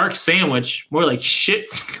shark sandwich, more like shit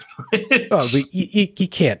sandwich. Oh, but you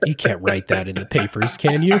can't write that in the papers,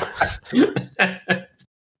 can you?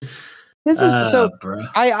 This is bro.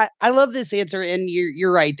 I love this answer, and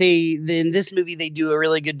you're right. In this movie they do a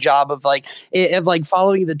really good job of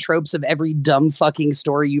following the tropes of every dumb fucking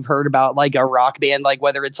story you've heard about like a rock band, like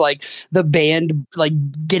whether it's like the band like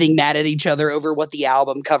getting mad at each other over what the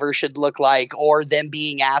album cover should look like, or them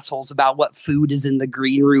being assholes about what food is in the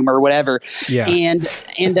green room or whatever. Yeah.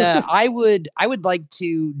 And I would like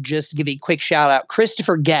to just give a quick shout out.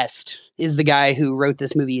 Christopher Guest is the guy who wrote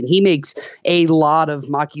this movie, and he makes a lot of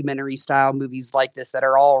mockumentary style movies like this that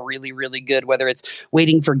are all really, really good, whether it's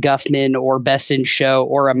Waiting for Guffman or Best in Show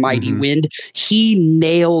or A Mighty Wind. He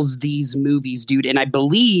nails these movies, dude. And I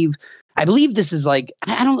believe this is like,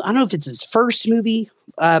 I don't know if it's his first movie,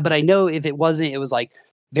 but I know if it wasn't, it was like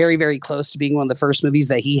very, very close to being one of the first movies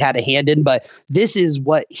that he had a hand in. But this is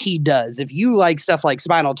what he does. If you like stuff like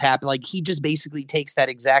Spinal Tap, like he just basically takes that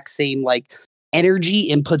exact same like energy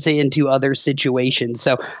and puts it into other situations.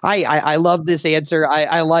 So I love this answer.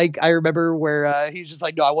 I remember where he's just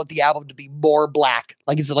like, no, I want the album to be more black.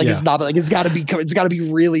 It's not like it's got to be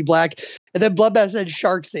really black. And then Bloodbath said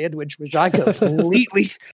shark sandwich, which I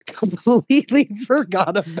completely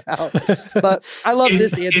forgot about. But I love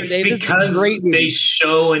this answer. It's Dave. because this is a great movie. They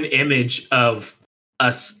show an image of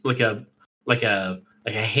us like a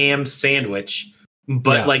ham sandwich.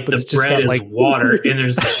 But but the it's just bread got, is water and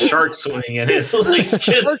there's a shark swimming in it. Like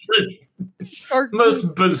just the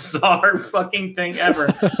most bizarre fucking thing ever.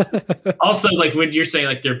 Also, like when you're saying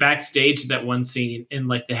like they're backstage that one scene and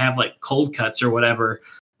like they have like cold cuts or whatever,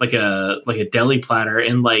 like a deli platter,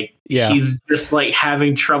 and like he's just like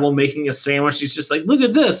having trouble making a sandwich. He's just like, look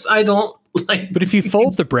at this. I don't like. But if you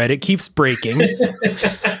fold the bread, it keeps breaking.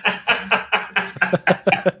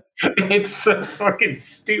 It's so fucking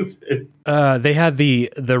stupid. They had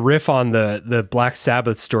the riff on the Black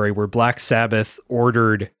Sabbath story where Black Sabbath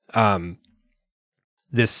ordered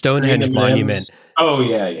this Stonehenge monument. Oh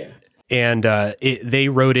yeah. And they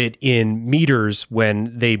wrote it in meters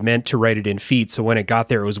when they meant to write it in feet. So when it got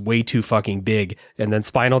there, it was way too fucking big. And then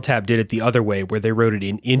Spinal Tap did it the other way where they wrote it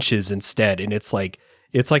in inches instead. And it's like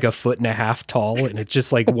 1.5 feet tall, and it's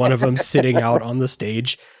just like one of them sitting out on the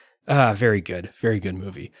stage. Very good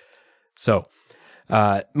movie. So,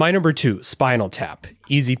 my number 2, Spinal Tap.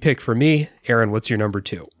 Easy pick for me. Aaron, what's your number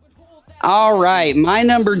 2? All right, my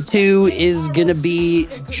number 2 is gonna be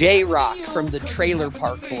J-Rock from the Trailer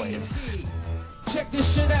Park Boys. Check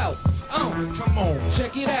this shit out. Come on,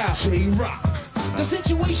 check it out. J-Rock. The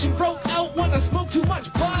situation broke out when I smoked too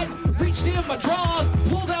much bud. Reached in my drawers,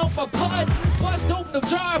 pulled out my bud, bust open a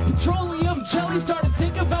jar of petroleum jelly. Started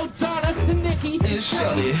thinking about Donna and Nikki and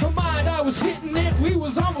Shelly. Her mind, I was hitting it. We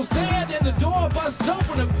was almost there. Then the door bust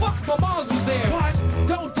open and fuck, my mom's was there. What?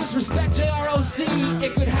 Don't disrespect JROC.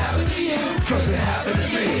 It could happen to you, cause it happened to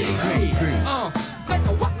me.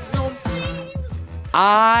 Nigga, what? You know what I'm saying?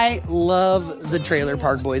 I love the Trailer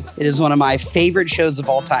Park Boys. It is one of my favorite shows of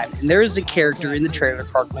all time. And there is a character in the Trailer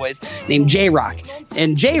Park Boys named J-Rock.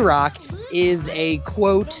 And J-Rock is a,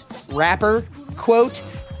 quote, rapper, quote.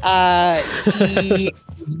 He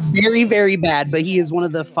very, very bad, but he is one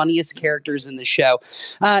of the funniest characters in the show.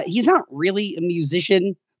 He's not really a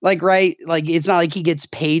musician, right? Like, it's not like he gets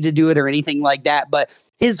paid to do it or anything like that. But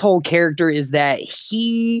his whole character is that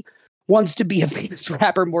he wants to be a famous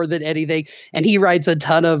rapper more than anything, and he writes a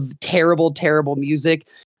ton of terrible, terrible music.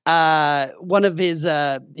 One of his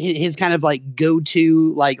kind of like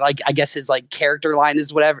go-to, like I guess his like character line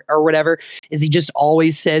is whatever is he just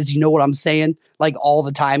always says, "You know what I'm saying?" Like all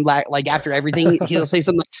the time, like after everything, he'll say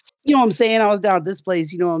something like, "You know what I'm saying? I was down at this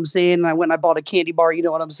place. You know what I'm saying? And I went and I bought a candy bar. You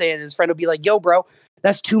know what I'm saying?" And his friend will be like, "Yo, bro,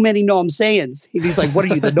 that's too many know I'm sayings." And he's like, "What are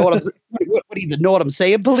you, the know what I'm what are you, the know what I'm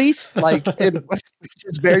saying police?" Like, which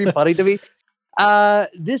is very funny to me.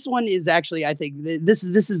 This one is actually, I think this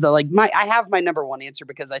is the I have my number 1 answer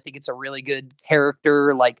because I think it's a really good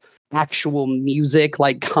character, like actual music,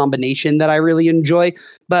 like combination that I really enjoy.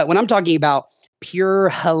 But when I'm talking about pure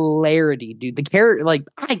hilarity, dude, the character,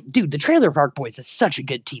 the Trailer Park Boys is such a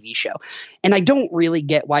good TV show, and I don't really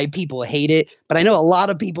get why people hate it, but I know a lot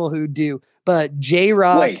of people who do. But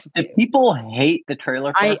J-Rock. Wait, do people hate the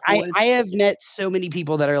Trailer Park Boys? I have met so many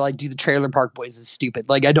people that are like, "Dude, the Trailer Park Boys is stupid.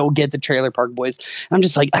 Like, I don't get the Trailer Park Boys." And I'm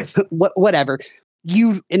just like, whatever.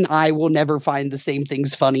 You and I will never find the same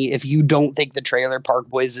things funny if you don't think the Trailer Park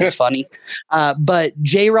Boys is funny. But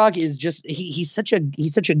J-Rock is just he's such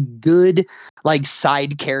a good like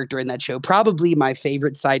side character in that show. Probably my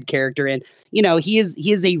favorite side character. And he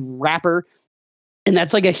is a rapper. And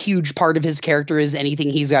that's like a huge part of his character is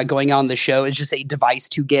anything he's got going on in the show is just a device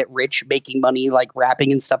to get rich, making money, like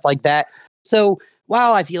rapping and stuff like that. So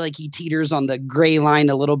while I feel like he teeters on the gray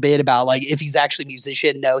line a little bit about like if he's actually a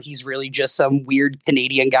musician, no, he's really just some weird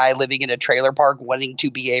Canadian guy living in a trailer park wanting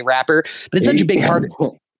to be a rapper. But it's such a big part.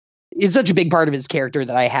 It's such a big part of his character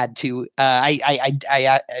that I had to.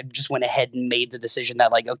 I just went ahead and made the decision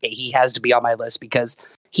that like, okay, he has to be on my list because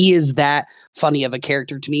he is that funny of a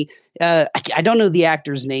character to me. I don't know the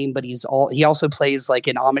actor's name, but he also plays like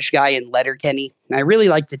an Amish guy in Letterkenny. And I really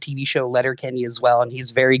like the TV show Letterkenny as well, and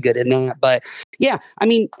he's very good in that. But yeah, I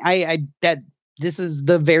mean, this is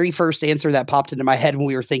the very first answer that popped into my head when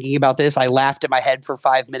we were thinking about this. I laughed in my head for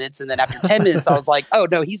 5 minutes, and then after 10 minutes, I was like, "Oh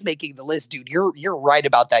no, he's making the list, dude. You're right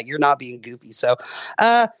about that. You're not being goofy." So,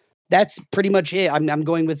 that's pretty much it. I'm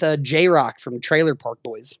going with J-Rock from Trailer Park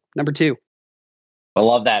Boys, number 2. I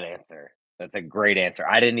love that answer. That's a great answer.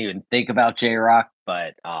 I didn't even think about J-Rock,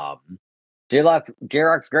 but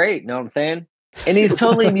J-Rock's great. You know what I'm saying? And he's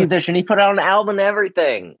totally a musician. He put out an album and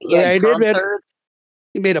everything. He had concerts.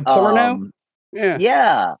 He made a porno.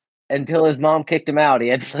 Yeah. Until his mom kicked him out. He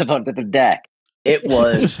had to live under the deck. It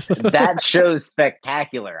was that show's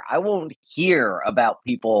spectacular. I won't hear about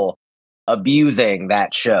people abusing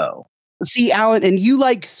that show. See, Alan, and you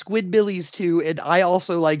like Squidbillies too, and I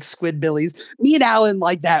also like Squidbillies. Me and Alan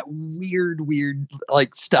like that weird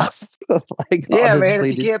like stuff. Like, yeah, honestly,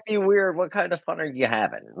 man, if you can't be weird, what kind of fun are you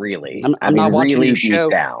having? Really? I'm not watching really your show.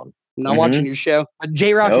 Down. I'm not watching your show. But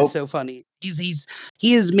J-Rock is so funny.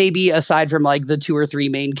 He is maybe, aside from like the 2 or 3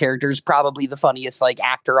 main characters, probably the funniest like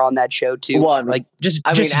actor on that show too. Well, like just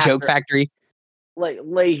joke factory. Like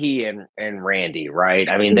Leahy and Randy, right?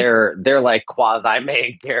 I mean, they're like quasi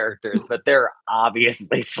main characters, but they're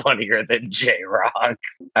obviously funnier than J-Rock.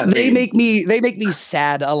 They make me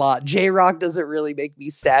sad a lot. J-Rock doesn't really make me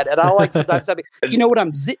sad, and I'll like sometimes you know what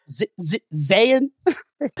I'm saying?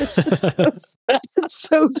 It's just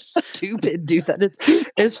so stupid, dude. That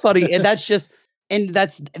it's funny, and that's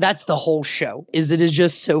the whole show. It is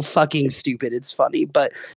just so fucking stupid. It's funny,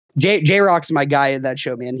 but J-Rock's my guy in that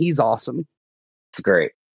show, man. He's awesome. It's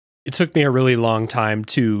great. It took me a really long time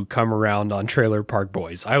to come around on Trailer Park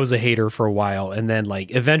Boys. I was a hater for a while, and then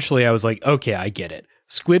like eventually I was like, okay, I get it.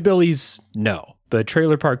 Squidbillies, no. But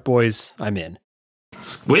Trailer Park Boys, I'm in.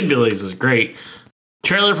 Squidbillies is great.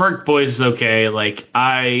 Trailer Park Boys is okay. Like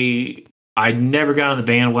I never got on the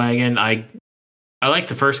bandwagon. I I like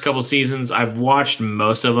the first couple seasons. I've watched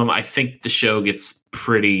most of them. I think the show gets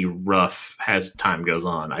pretty rough as time goes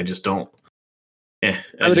on. I just don't. I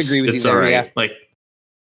would agree with you it's there, all right. yeah. Like,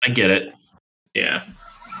 I get it. Yeah,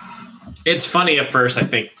 it's funny at first. I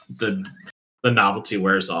think the novelty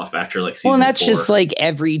wears off after like season. Well, and that's 4. just like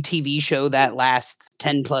every TV show that lasts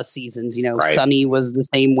 10 plus seasons. You know, Right. Sunny was the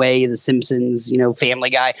same way. The Simpsons. You know,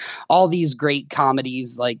 Family Guy. All these great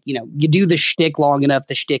comedies. Like, you know, you do the shtick long enough,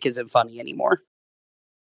 the shtick isn't funny anymore.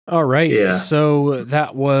 All right. Yeah. So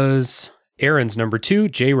that was Aaron's number 2,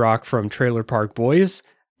 J-Rock from Trailer Park Boys.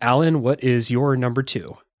 Alan, what is your number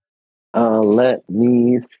 2? Let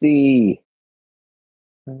me see.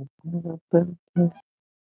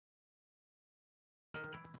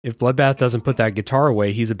 If Bloodbath doesn't put that guitar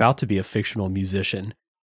away, he's about to be a fictional musician.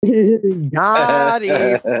 Got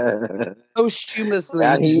it. Posthumously.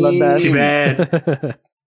 Got it. Bloodbath. Too bad.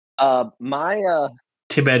 My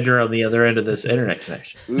Too bad you're on the other end of this internet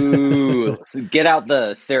connection. ooh, so get out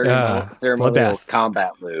the ceremonial Bloodbath.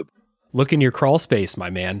 combat lube. Look in your crawl space, my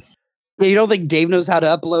man. Yeah, you don't think Dave knows how to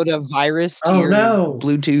upload a virus to your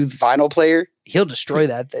Bluetooth vinyl player? He'll destroy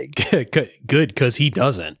that thing. Good, because he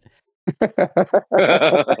doesn't.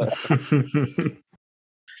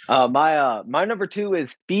 My number 2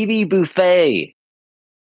 is Phoebe Buffay,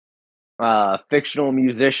 fictional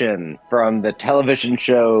musician from the television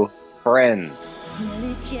show Friends.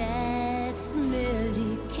 Smelly cat,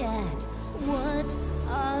 what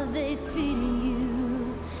are they feeding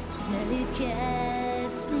you? Smelly cat,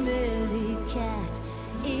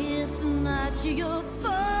 it's not your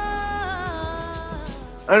fault.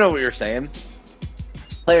 I know what you're saying.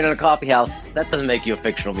 Playing in a coffee house, that doesn't make you a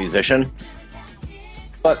fictional musician.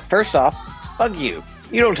 But first off, fuck you.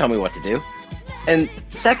 You don't tell me what to do. And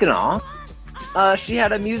second off, she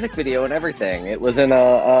had a music video and everything. It was in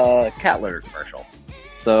a cat litter commercial.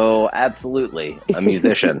 So absolutely a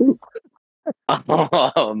musician.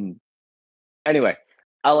 Anyway,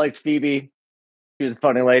 I liked Phoebe. She was a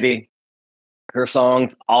funny lady. Her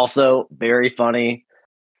songs also very funny.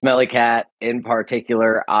 Smelly Cat in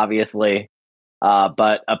particular, obviously.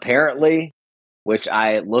 But apparently, which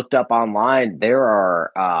I looked up online, there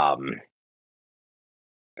are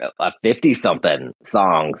 50-something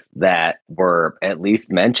songs that were at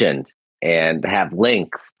least mentioned and have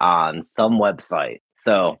links on some website.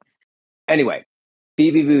 So anyway,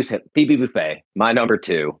 Phoebe Buffay, my number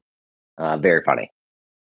 2. Very funny.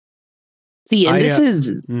 See, and this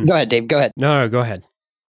mm. Go ahead, Dave. Go ahead. No, go ahead.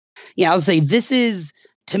 Yeah, I'll say this is,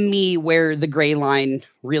 to me, where the gray line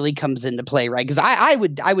really comes into play, right? Because I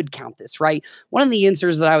would count this, right? One of the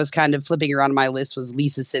answers that I was kind of flipping around on my list was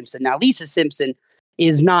Lisa Simpson. Now, Lisa Simpson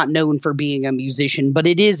is not known for being a musician, but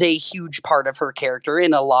it is a huge part of her character,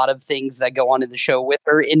 and a lot of things that go on in the show with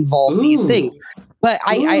her involve these things. But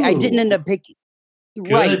I didn't end up picking.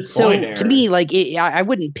 Right. So to me, like, I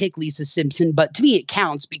wouldn't pick Lisa Simpson, but to me it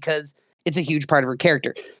counts because it's a huge part of her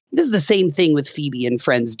character. This is the same thing with Phoebe and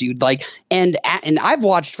Friends, dude. Like, and I've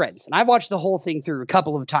watched Friends, and I've watched the whole thing through a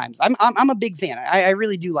couple of times. I'm a big fan. I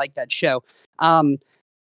really do like that show.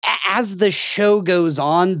 As the show goes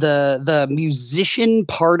on, the musician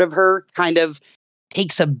part of her kind of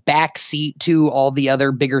takes a back seat to all the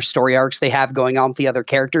other bigger story arcs they have going on with the other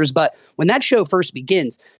characters. But when that show first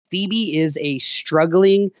begins, Phoebe is a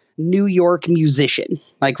struggling New York musician.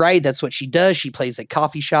 Like, right? That's what she does. She plays at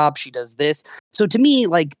coffee shops. She does this. So to me,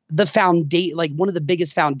 like, one of the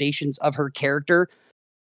biggest foundations of her character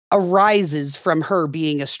arises from her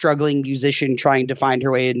being a struggling musician trying to find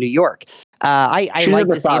her way in New York. I like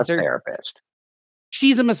this answer. Therapist.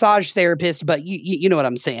 She's a massage therapist, but you know what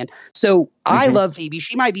I'm saying. So I love Phoebe.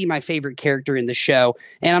 She might be my favorite character in the show,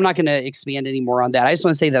 and I'm not going to expand any more on that. I just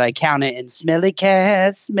want to say that I count it. And smelly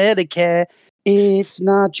cat, it's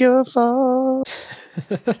not your fault.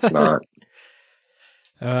 Not.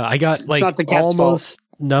 I got It's not the cat's almost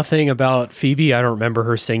nothing about Phoebe. I don't remember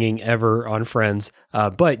her singing ever on Friends,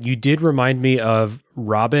 but you did remind me of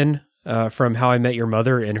Robin from How I Met Your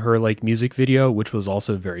Mother in her like music video, which was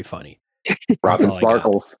also very funny. Robin all I got.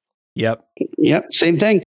 Sparkles. Yep. Same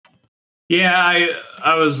thing. Yeah,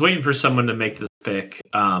 I was waiting for someone to make this pick.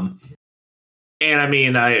 And I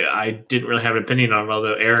mean, I didn't really have an opinion on it,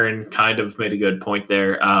 although Aaron kind of made a good point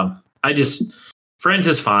there. Friends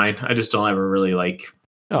is fine. I just don't ever really like.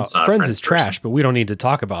 Oh, It's not a Friends Friends is trash, person. but we don't need to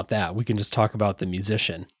talk about that. We can just talk about the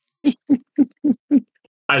musician. I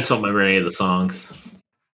just don't remember any of the songs.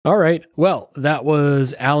 All right. Well, that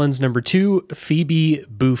was Alan's number 2, Phoebe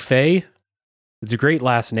Buffay. It's a great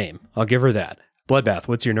last name. I'll give her that. Bloodbath,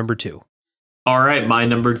 what's your number 2? All right, my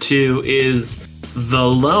number 2 is The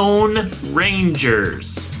Lone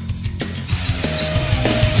Rangers.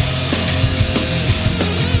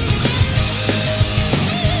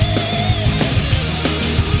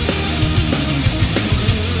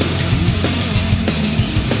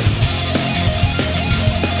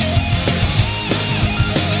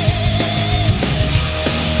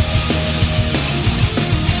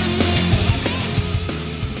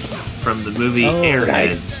 movie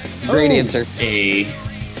Airheads. Great answer. A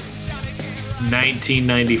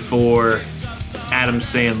 1994 Adam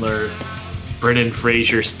Sandler, Brendan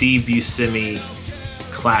Fraser, Steve Buscemi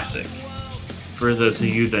classic. For those of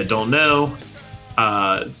you that don't know,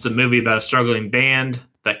 it's a movie about a struggling band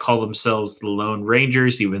that call themselves the Lone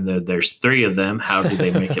Rangers, even though there's 3 of them. How do they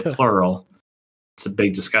make it plural? It's a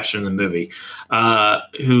big discussion in the movie.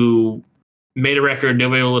 Who made a record,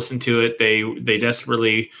 nobody will listen to it. They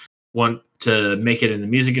desperately want to make it in the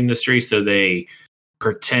music industry, so they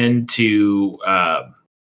pretend to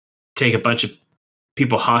take a bunch of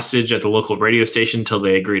people hostage at the local radio station until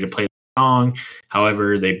they agree to play the song.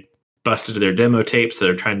 However, they busted their demo tape, so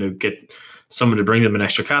they're trying to get someone to bring them an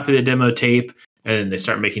extra copy of the demo tape, and they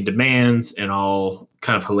start making demands, and all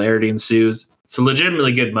kind of hilarity ensues. It's a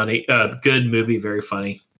legitimately good movie, very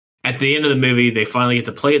funny. At the end of the movie, they finally get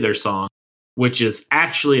to play their song, which is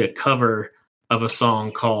actually a cover of a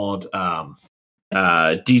song called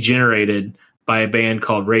Degenerated by a band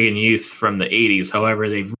called Reagan Youth from the 80s. However,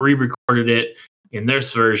 they've re-recorded it in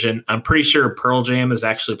this version. I'm pretty sure Pearl Jam is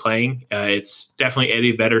actually playing. It's definitely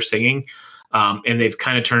Eddie Vedder singing. And they've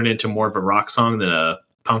kind of turned it into more of a rock song than a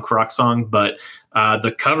punk rock song. But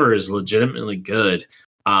the cover is legitimately good.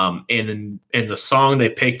 And the song they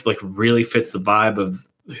picked like really fits the vibe of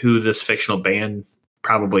who this fictional band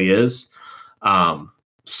probably is.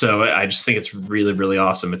 So I just think it's really, really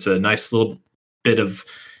awesome. It's a nice little bit of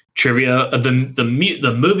trivia.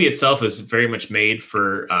 The movie itself is very much made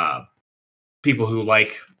for people who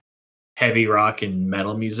like heavy rock and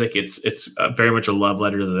metal music. It's very much a love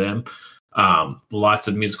letter to them. Lots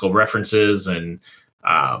of musical references, and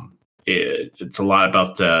it's a lot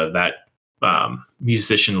about that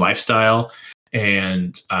musician lifestyle.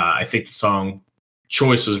 And I think the song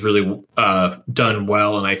choice was really done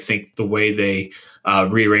well, and I think the way they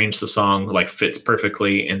rearranged the song like fits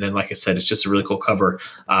perfectly. And then, like I said, it's just a really cool cover.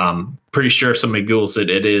 Pretty sure if somebody Googles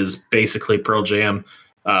it, it is basically Pearl Jam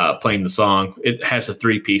playing the song. It has a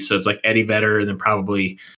 3-piece, so it's like Eddie Vedder and then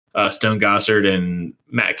probably Stone Gossard and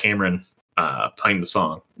Matt Cameron playing the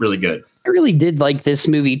song. Really good. I really did like this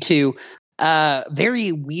movie too.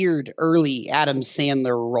 Very weird early Adam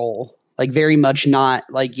Sandler role. Like very much not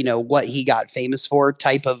like, what he got famous for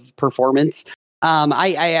type of performance.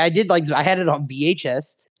 I did like, I had it on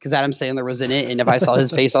VHS because Adam Sandler was in it. And if I saw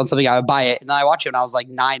his face on something, I would buy it. And then I watched it when I was like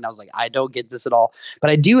 9. And I was like, I don't get this at all. But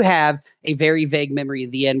I do have a very vague memory of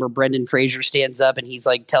the end where Brendan Fraser stands up and he's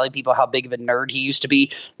like telling people how big of a nerd he used to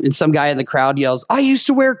be. And some guy in the crowd yells, "I used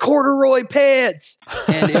to wear corduroy pants."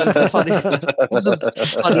 And it was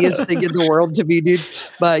the funniest thing in the world to me, dude.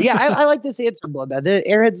 But yeah, I like this answer, Bloodbath. The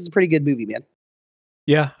Airheads is a pretty good movie, man.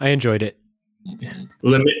 Yeah, I enjoyed it. In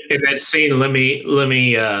that scene, let me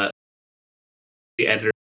the editor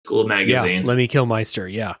of School Magazine. Yeah, Lemmy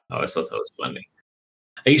Kilmister. Yeah. Oh, I thought that was funny.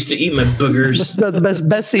 I used to eat my boogers. The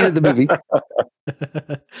best scene of the movie.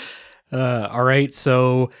 All right,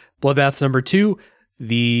 so Bloodbath's number 2,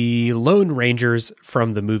 the Lone Rangers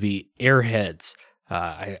from the movie Airheads.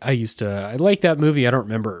 I like that movie. I don't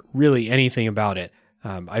remember really anything about it.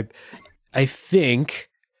 I think,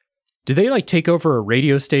 did they like take over a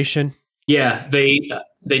radio station? Yeah, they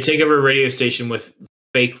take over a radio station with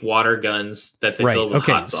fake water guns that they fill with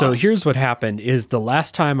hot sauce. So here's what happened is the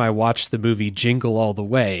last time I watched the movie Jingle All the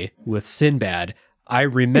Way with Sinbad, I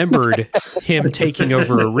remembered him taking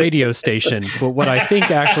over a radio station, but what I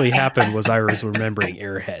think actually happened was I was remembering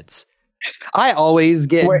Airheads. I always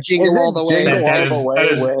get Jingle All the Way.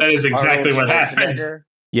 That is exactly what happened.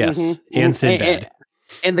 Yes, and Sinbad.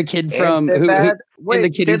 And the kid from who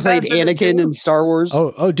played Anakin in Star Wars.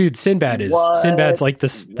 Oh, dude, Sinbad's like the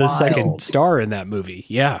second star in that movie.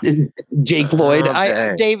 Yeah, Jake Lloyd.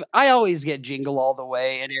 Dave, I always get Jingle All the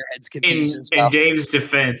Way and Airheads confused as well. In Dave's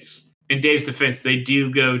defense, they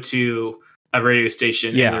do go to a radio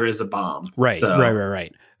station and there is a bomb. Right.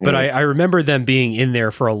 But I remember them being in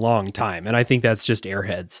there for a long time, and I think that's just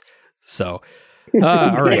Airheads. So,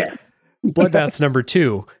 all right. Yeah. Bloodbath's number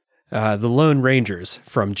 2. The Lone Rangers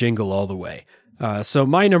from Jingle All the Way. So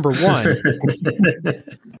my number 1,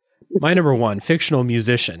 Fictional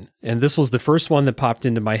Musician. And this was the first one that popped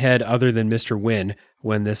into my head other than Mr. Wynn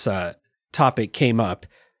when this topic came up.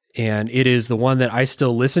 And it is the one that I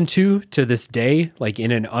still listen to this day, like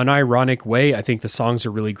in an unironic way. I think the songs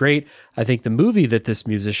are really great. I think the movie that this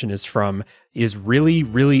musician is from is really,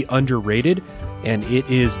 really underrated. And it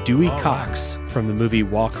is Dewey Cox from the movie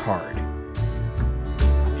Walk Hard.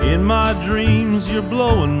 In my dreams, you're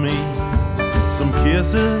blowing me some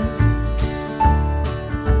kisses.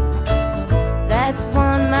 That's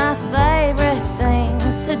one of my favorite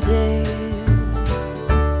things to do.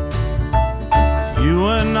 You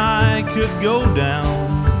and I could go down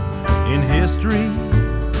in history.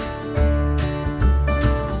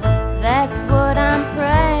 That's what I'm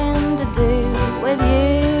praying to do with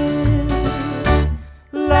you.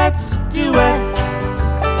 Let's do it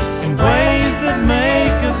in ways that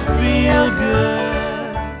make us feel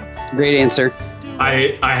good. Great answer.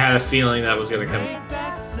 I had a feeling that was going to come.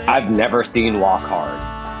 I've never seen Walk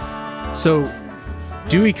Hard. So,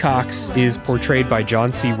 Dewey Cox is portrayed by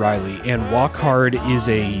John C. Reilly, and Walk Hard is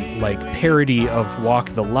a parody of Walk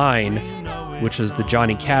the Line, which was the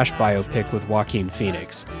Johnny Cash biopic with Joaquin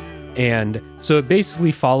Phoenix. And so it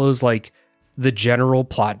basically follows the general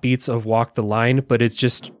plot beats of Walk the Line, but it's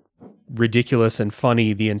just ridiculous and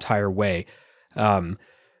funny the entire way.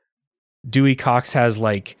 Dewey Cox has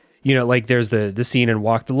there's the scene in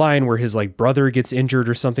Walk the Line where his brother gets injured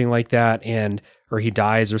or something like that, or he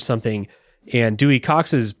dies or something, and Dewey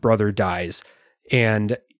Cox's brother dies,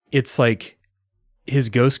 and it's his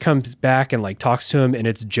ghost comes back and talks to him, and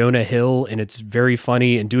it's Jonah Hill, and it's very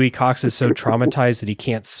funny, and Dewey Cox is so traumatized that he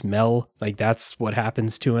can't smell. That's what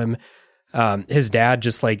happens to him. His dad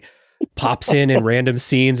just pops in random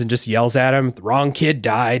scenes and just yells at him, "The wrong kid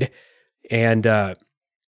died." And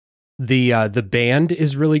the band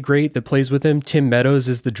is really great that plays with him. Tim Meadows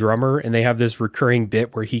is the drummer, and they have this recurring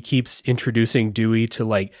bit where he keeps introducing Dewey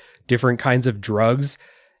to different kinds of drugs,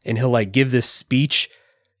 and he'll give this speech,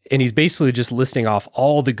 and he's basically just listing off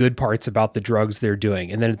all the good parts about the drugs they're doing.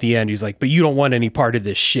 And then at the end, he's like, "But you don't want any part of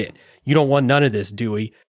this shit. You don't want none of this,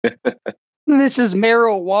 Dewey." This is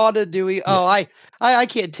marijuana, Dewey. Oh, I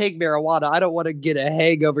can't take marijuana. I don't want to get a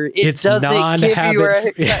hangover. It's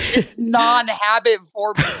it's non-habit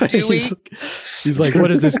for Dewey. he's like,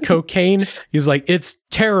 "What is this, cocaine?" He's like, "It's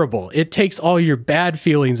terrible. It takes all your bad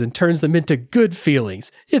feelings and turns them into good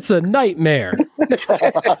feelings. It's a nightmare."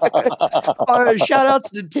 Shout outs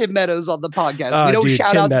to Tim Meadows on the podcast. We don't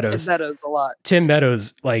shout out to Tim Meadows a lot. Tim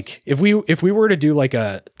Meadows, if we were to do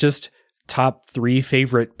a just top 3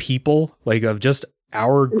 favorite people of just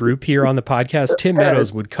our group here on the podcast, Tim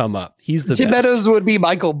Meadows would come up. He's the Tim best. Meadows would be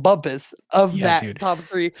Michael Bumpus of that top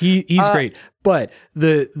 3. He's great. But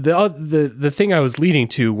the thing I was leading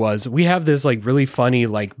to was we have this really funny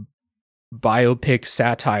biopic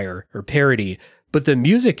satire or parody, but the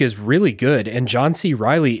music is really good, and John C.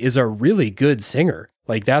 Reilly is a really good singer.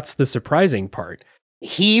 That's the surprising part.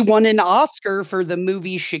 He won an Oscar for the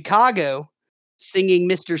movie Chicago, singing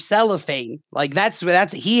Mr. Cellophane. That's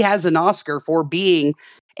he has an Oscar for being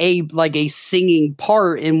a singing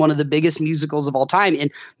part in one of the biggest musicals of all time, and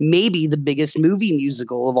maybe the biggest movie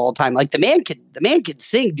musical of all time. The man could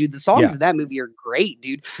sing, dude. The songs in that movie are great,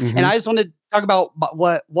 dude. Mm-hmm. And I just want to talk about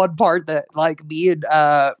what one part that me and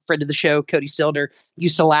friend of the show, Cody Stilner,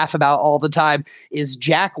 used to laugh about all the time is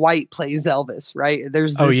Jack White plays Elvis, right?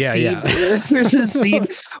 There's this scene. There's this scene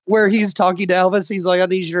where he's talking to Elvis. He's like, "I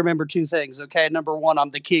need you to remember 2 things, okay? Number 1, I'm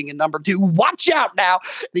the king, and number 2, watch out now."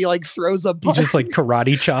 And he throws a punch. He just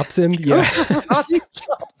karate chops him. Yeah. Karate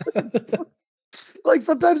chops him.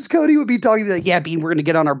 Sometimes Cody would be talking to me "Yeah, Bean, we're gonna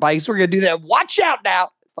get on our bikes. We're gonna do that. Watch out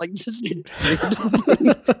now." Just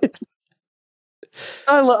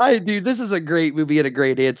dude, this is a great movie and a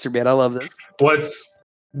great answer, man. I love this.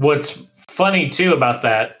 What's funny too about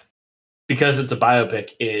that, because it's a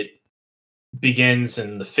biopic, it begins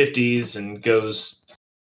in the 50s and goes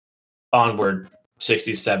onward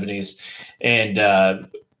 60s, 70s, and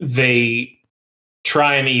they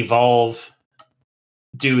try and evolve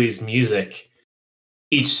Dewey's music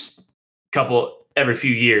every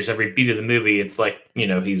few years, every beat of the movie. It's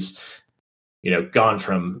he's gone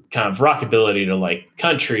from kind of rockabilly to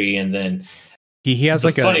country, and then he has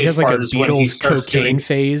a Beatles cocaine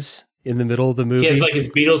phase in the middle of the movie. He has his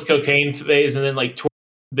Beatles cocaine phase, and then toward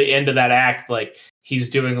the end of that act,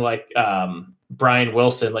 he's doing Brian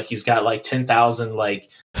Wilson, he's got 10,000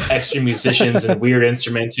 extra musicians and weird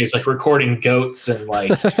instruments. And he's recording goats and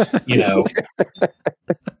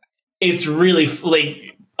it's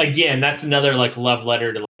really again, that's another love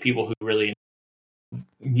letter to people who really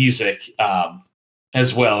music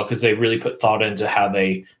as well, because they really put thought into how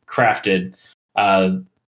they crafted the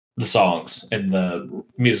songs and the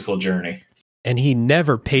musical journey. And he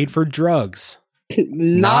never paid for drugs.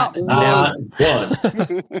 Not once.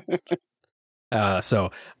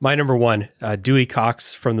 So my number 1, Dewey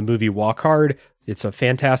Cox from the movie Walk Hard. It's a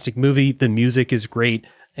fantastic movie. The music is great.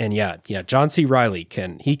 And yeah, John C. Reilly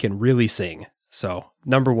can really sing. So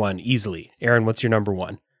number 1, easily. Aaron, what's your number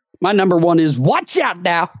 1? My number 1 is watch out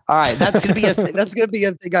now. All right, that's gonna be that's gonna be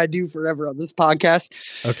a thing I do forever on this podcast.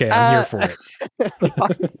 Okay, I'm here for it.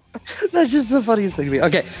 That's just the funniest thing to me.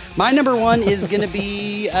 Okay, my number 1 is gonna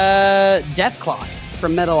be Death Clock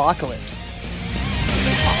from Metalocalypse.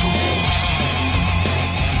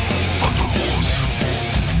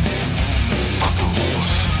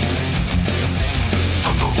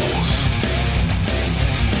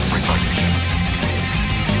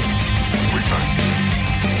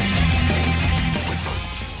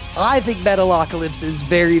 I think Metalocalypse is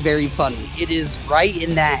very, very funny. It is right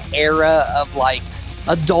in that era of like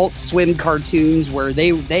Adult Swim cartoons where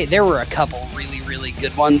there were a couple really, really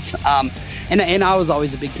good ones. And I was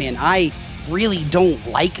always a big fan. I really don't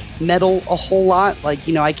like metal a whole lot. Like,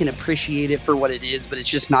 you know, I can appreciate it for what it is, but it's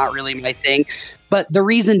just not really my thing. But the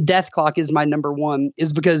reason Death Clock is my number one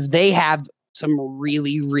is because they have some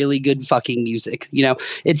really, really good fucking music. You know,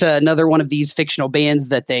 it's another one of these fictional bands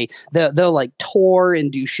that they'll like tour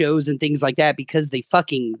and do shows and things like that because they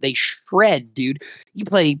shred, dude. You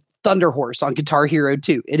play Thunder Horse on Guitar Hero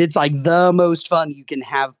 2, and it's like the most fun you can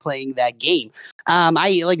have playing that game.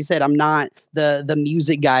 Like I said, I'm not the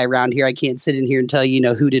music guy around here. I can't sit in here and tell you, you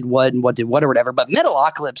know, who did what and what did what or whatever. But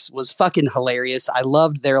Metalocalypse was fucking hilarious. I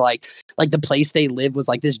loved their like the place they lived was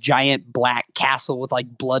like this giant black castle with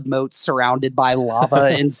like blood moats surrounded by lava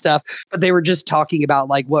and stuff. But they were just talking about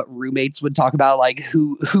like what roommates would talk about, like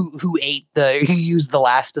who used the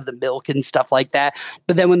last of the milk and stuff like that.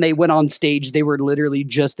 But then when they went on stage, they were literally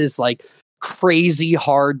just this like crazy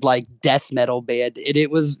hard like death metal band, and it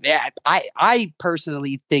was I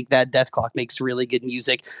personally think that Death Clock makes really good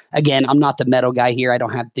music. Again, I'm not the metal guy here, I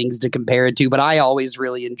don't have things to compare it to, but I always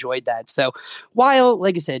really enjoyed that. So while,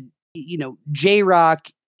 like I said, you know, J-Rock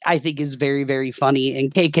I think is very, very funny,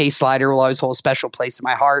 and KK Slider will always hold a special place in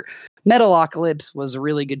my heart. Metalocalypse was a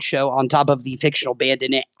really good show on top of the fictional band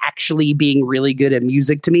and it actually being really good at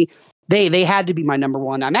music to me. They had to be my number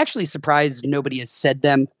one. I'm actually surprised nobody has said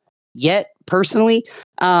them yet personally.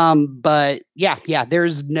 But yeah,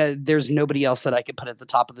 there's nobody else that I could put at the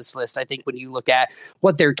top of this list. I think when you look at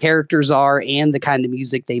what their characters are and the kind of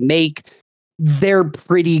music they make, they're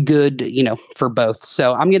pretty good, you know, for both.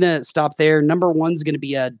 So I'm going to stop there. Number one's going to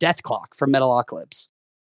be a Death Clock from Metalocalypse.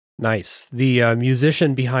 Nice. The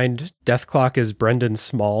musician behind Death Clock is Brendan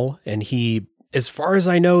Small, and he, as far as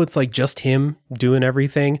I know, it's like just him doing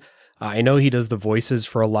everything. I know he does the voices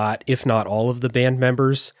for a lot, if not all of the band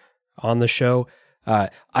members on the show.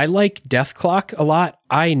 I like Death Clock a lot.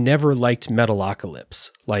 I never liked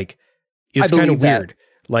Metalocalypse. Like, it's kind of weird.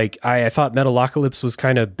 Like, I thought Metalocalypse was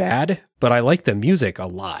kind of bad, but I like the music a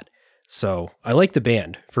lot. So I like the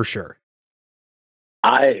band for sure.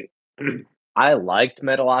 I liked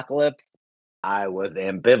Metalocalypse. I was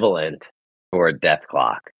ambivalent toward Death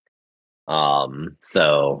Clock.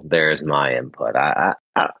 So there's my input. I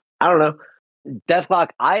don't know. Death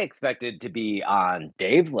Clock, I expected to be on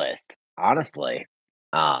Dave's list, honestly,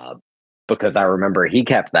 because I remember he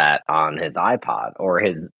kept that on his iPod or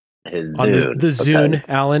his on Zune. The Zune,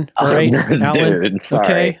 Alan. All right, Alan. Zune,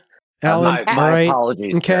 okay, Alan. My all right.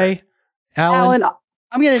 apologies. Okay, Alan.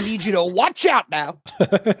 I'm going to need you to watch out now.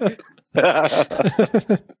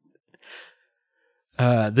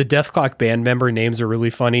 The Death Clock band member names are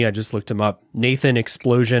really funny. I just looked them up. Nathan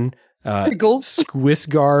Explosion, Pickles,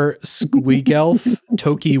 Squisgar, Squeagelf,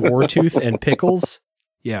 Toki Wartooth, and Pickles.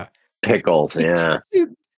 Yeah. Pickles, yeah.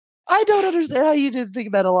 Dude, I don't understand how you didn't think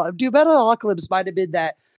about a lot. Dude, Metalocalypse might have been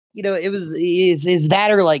that, you know, is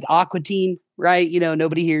that or like Aqua Teen, right? You know,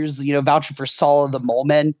 nobody here's, you know, vouching for Saul of the Mole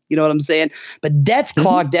Men. You know what I'm saying? But Death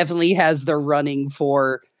Clock definitely has the running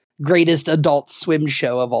for greatest Adult Swim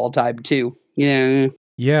show of all time too. You know?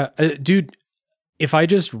 Yeah, dude, if I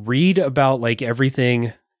just read about like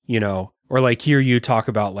everything, you know, or like hear you talk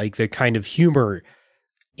about like the kind of humor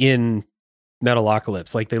in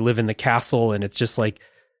Metalocalypse, like they live in the castle and it's just like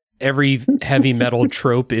every heavy metal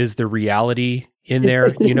trope is the reality in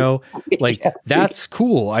there, you know, like that's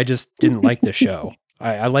cool. I just didn't like the show.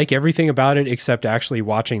 I like everything about it except actually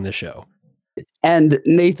watching the show. And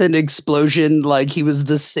Nathan Explosion, like he was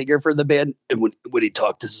the singer for the band. And when he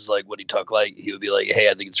talked, this is like what he talked like. He would be like, "Hey,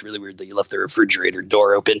 I think it's really weird that you left the refrigerator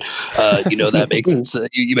door open. You know, that makes us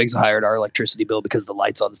you makes higher in our electricity bill because the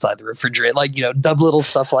lights on the side of the refrigerator." Like, you know, dumb little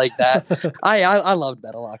stuff like that. I loved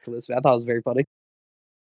Metalocalypse, man. I thought it was very funny.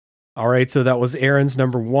 All right, so that was Aaron's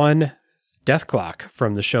number one, Death Clock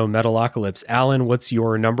from the show Metalocalypse. Alan, what's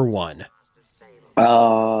your number one?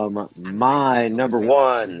 My number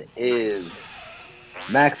one is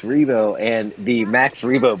Max Rebo and the Max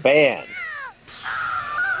Rebo Band.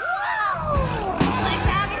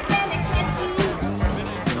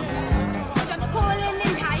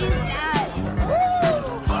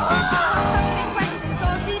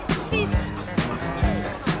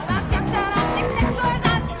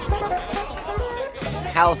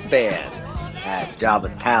 House band at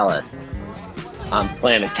Jabba's Palace on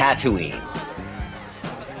planet Tatooine,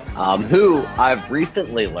 who I've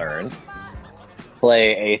recently learned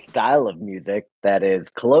play a style of music that is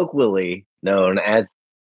colloquially known as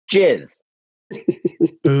jizz.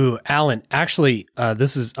 Ooh, Alan, actually,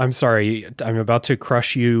 I'm sorry, I'm about to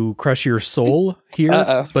crush your soul here,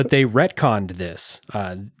 Uh-oh. but they retconned this.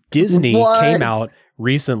 Disney What? came out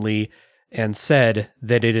recently and said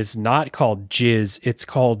that it is not called Jizz, it's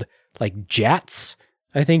called like Jats.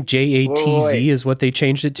 I think JATZ Wait. is what they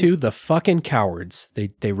changed it to. The fucking cowards. They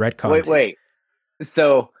retconned it. Wait.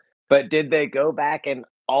 So, but did they go back and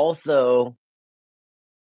also,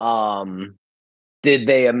 did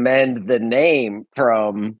they amend the name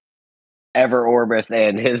from Ever Orbis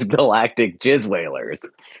and his Galactic Jizz Whalers?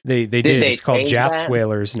 They did. they It's called change Jats that?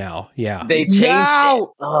 Whalers now. Yeah. They changed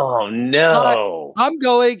No! it. Oh no! I'm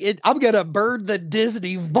gonna burn the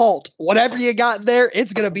Disney vault. Whatever you got in there,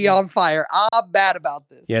 it's gonna be on fire. I'm mad about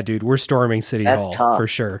this. Yeah, dude, we're storming City That's Hall tough. for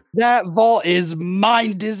sure. That vault is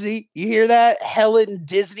mine, Disney. You hear that? Helen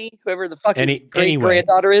Disney, whoever the fuck his great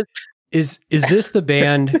granddaughter is. Is this the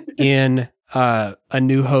band in A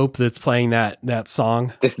New Hope that's playing that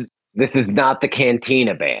song? This is not the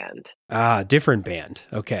Cantina band. Ah, different band.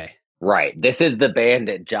 Okay. Right. This is the band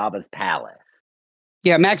at Jabba's palace.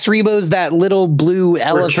 Yeah, Max Rebo's that little blue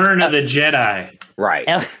elephant. Return of the Jedi. Right.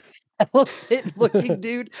 Elephant looking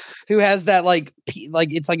dude who has that like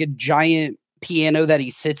it's like a giant piano that he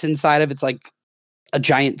sits inside of. It's like a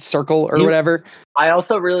giant circle or whatever. I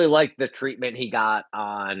also really like the treatment he got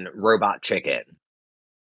on Robot Chicken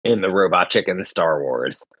in the Robot Chicken Star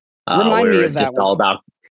Wars. Remind where me it of was that just one. all about.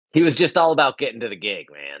 He was just all about getting to the gig,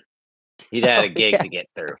 man. He'd had a gig to get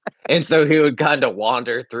through, and so he would kind of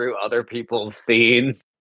wander through other people's scenes,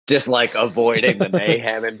 just like avoiding the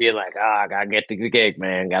mayhem and being like, "Ah, I gotta get to the gig,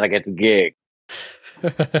 man. Gotta get to the gig."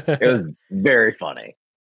 It was very funny.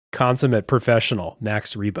 Consummate professional,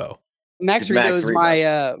 Max Rebo. Max Rebo is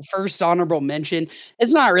my first honorable mention.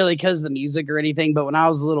 It's not really because of the music or anything, but when I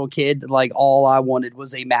was a little kid, like all I wanted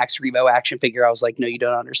was a Max Rebo action figure. I was like, no, you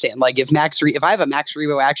don't understand. Like if I have a Max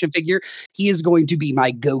Rebo action figure, he is going to be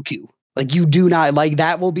my Goku. Like you do not like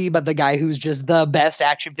that will be, but the guy who's just the best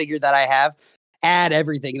action figure that I have. Add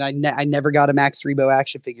everything, and I never got a Max Rebo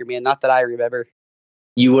action figure, man. Not that I remember.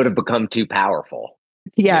 You would have become too powerful.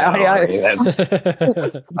 Yeah, I would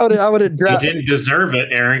have You dropped. didn't deserve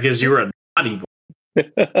it, Aaron, because you were a naughty boy.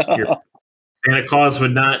 Santa Claus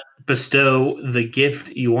would not bestow the gift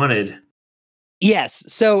you wanted. Yes,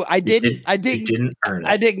 so I didn't. You didn't earn it.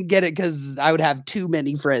 I didn't get it because I would have too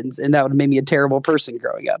many friends, and that would have made me a terrible person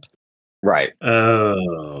growing up. Right. Oh,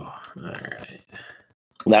 all right.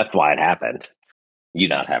 That's why it happened. You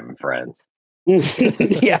not having friends.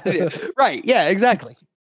 Yeah, right. Yeah, exactly.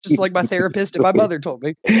 Just like my therapist and my mother told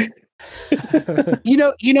me. You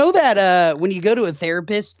know that when you go to a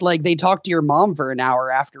therapist, like they talk to your mom for an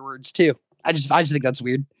hour afterwards too. I just think that's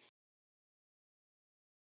weird.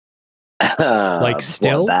 Like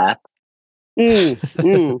still? Bloodbath.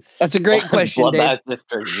 That's a great question, Dave. Bloodbath,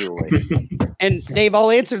 Mr. Julie. And Dave, I'll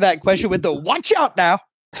answer that question with the "Watch out now."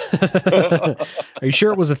 Are you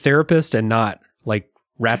sure it was a therapist and not like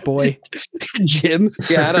Rat Boy? Jim?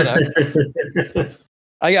 Yeah, I don't know.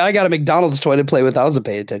 I got a McDonald's toy to play with. I wasn't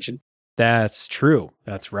paying attention. That's true.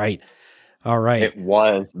 That's right. All right. It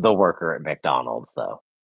was the worker at McDonald's, though.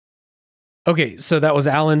 Okay, so that was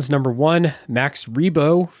Alan's number one, Max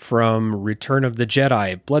Rebo from Return of the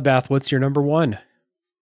Jedi. Bloodbath, what's your number one?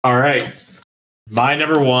 All right. My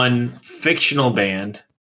number one fictional band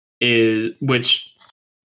is, which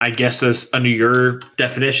I guess this under your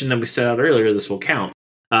definition that we set out earlier, this will count.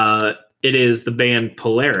 It is the band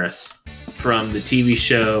Polaris from the TV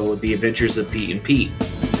show The Adventures of Pete and Pete.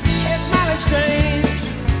 It's mighty strange.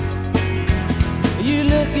 You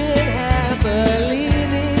looking happily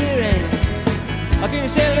there, and can you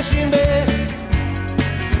sell a shin bed?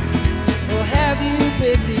 Or have you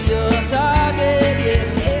picked your target yet?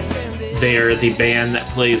 They are the band that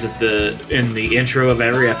plays in the intro of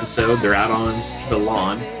every episode. They're out on the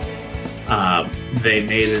lawn. They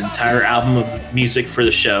made an entire album of music for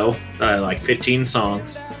the show, like 15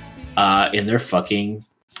 songs, and they're fucking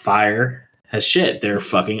fire as shit. They're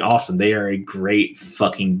fucking awesome. They are a great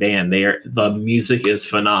fucking band. The music is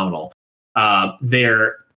phenomenal.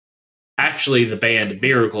 They're actually the band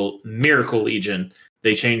Miracle Legion.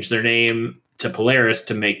 They changed their name to Polaris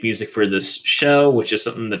to make music for this show, which is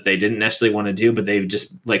something that they didn't necessarily want to do, but they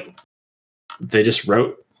just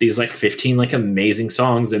wrote these like 15 like amazing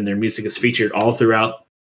songs, and their music is featured all throughout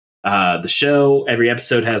the show. Every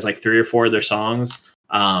episode has like 3 or 4 of their songs.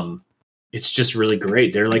 It's just really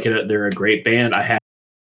great. They're a great band. I have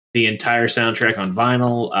the entire soundtrack on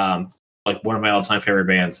vinyl. Like one of my all-time favorite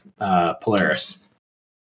bands, Polaris.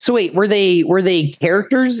 So wait, were they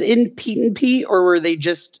characters in Pete and Pete, or were they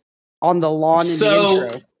just on the lawn in the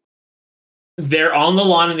intro? They're on the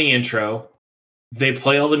lawn in the intro. They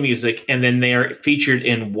play all the music, and then they are featured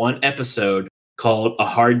in one episode called A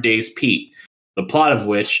Hard Day's Pete. The plot of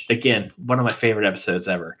which, again, one of my favorite episodes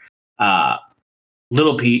ever.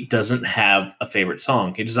 Little Pete doesn't have a favorite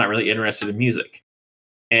song. He's not really interested in music.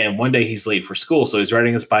 And one day he's late for school, so he's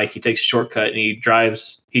riding his bike. He takes a shortcut and he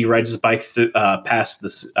rides his bike past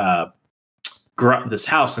this this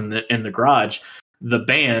house in the garage. The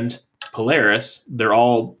band Polaris, they're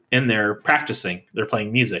all in there practicing. They're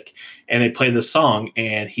playing music, and they play this song,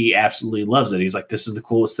 and he absolutely loves it. He's like, "This is the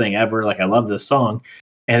coolest thing ever! Like, I love this song."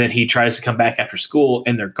 And then he tries to come back after school,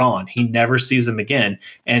 and they're gone. He never sees them again,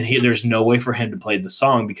 and there's no way for him to play the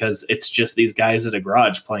song because it's just these guys at a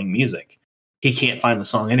garage playing music. He can't find the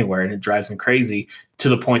song anywhere, and it drives him crazy to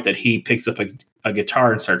the point that he picks up a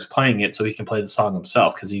guitar and starts playing it so he can play the song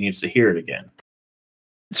himself because he needs to hear it again.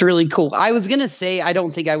 It's really cool. I was going to say, I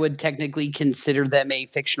don't think I would technically consider them a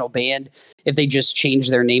fictional band if they just changed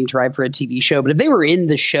their name to write for a TV show. But if they were in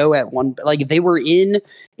the show if they were in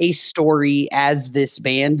a story as this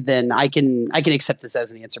band, then I can accept this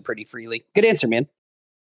as an answer pretty freely. Good answer, man.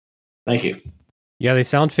 Thank you. Yeah, they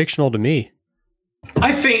sound fictional to me.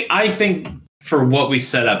 I think for what we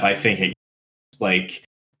set up, I think it's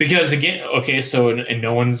because again, okay, so and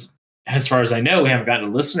no one's, as far as I know, we haven't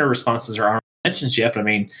gotten listener responses or mentions yet, but I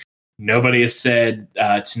mean, nobody has said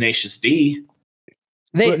Tenacious D.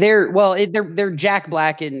 They're Jack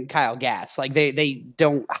Black and Kyle Gass. Like they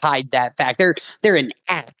don't hide that fact. They're an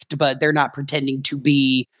act, but they're not pretending to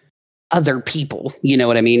be other people. You know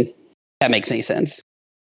what I mean? That makes any sense.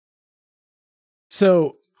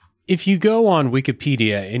 So if you go on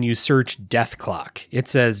Wikipedia and you search Death Clock, it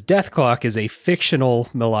says Death Clock is a fictional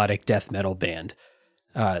melodic death metal band.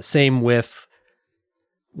 Same with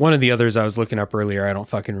one of the others I was looking up earlier. I don't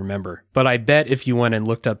fucking remember. But I bet if you went and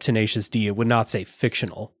looked up Tenacious D, it would not say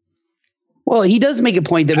fictional. Well, he does make a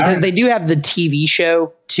point though, because they do have the TV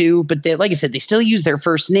show too, but like I said, they still use their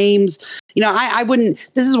first names. You know, I wouldn't,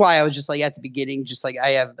 this is why I was just like at the beginning, just like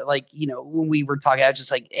I have like, you know, when we were talking, I was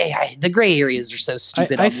just like, hey, the gray areas are so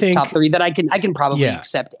stupid on this top three that I can probably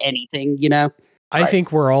accept anything, you know? I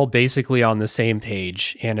think we're all basically on the same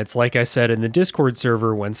page. And it's like I said in the Discord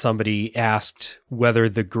server, when somebody asked whether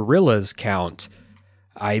the Gorillaz count,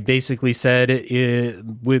 I basically said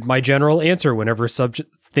with my general answer whenever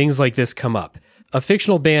things like this come up. A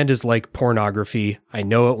fictional band is like pornography. I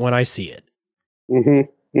know it when I see it. Mm-hmm.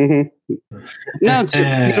 Mm-hmm.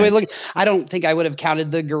 No, look, I don't think I would have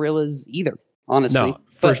counted the Gorillaz either, honestly.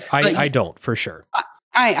 No, I don't, for sure.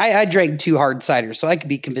 I drank 2 hard ciders, so I could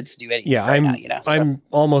be convinced to do anything. Yeah, I'm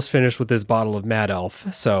almost finished with this bottle of Mad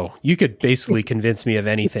Elf, so you could basically convince me of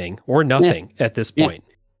anything or nothing at this point.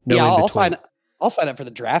 No, I'll sign up for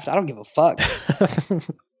the draft. I don't give a fuck.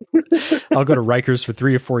 I'll go to Rikers for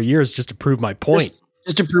 3 or 4 years just to prove my point.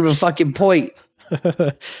 Just to prove a fucking point.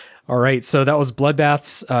 All right, so that was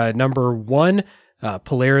Bloodbath's number 1,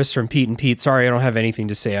 Polaris from Pete and Pete. Sorry, I don't have anything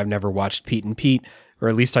to say. I've never watched Pete and Pete, or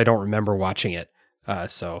at least I don't remember watching it.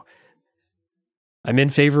 So I'm in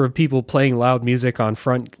favor of people playing loud music on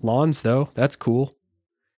front lawns, though. That's cool.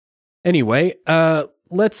 Anyway,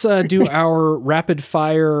 let's do our rapid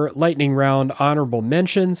fire lightning round honorable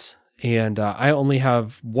mentions. And I only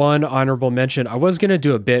have one honorable mention. I was going to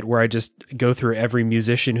do a bit where I just go through every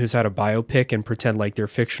musician who's had a biopic and pretend like they're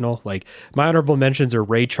fictional. Like my honorable mentions are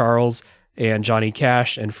Ray Charles and Johnny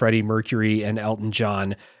Cash and Freddie Mercury and Elton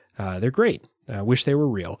John. They're great. I wish they were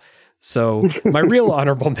real. So my real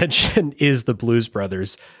honorable mention is the Blues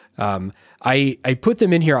Brothers. I put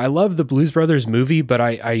them in here. I love the Blues Brothers movie, but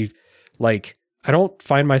I don't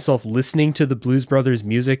find myself listening to the Blues Brothers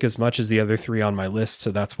music as much as the other 3 on my list. So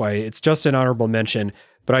that's why it's just an honorable mention,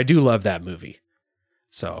 but I do love that movie.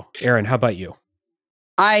 So Aaron, how about you?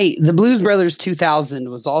 The Blues Brothers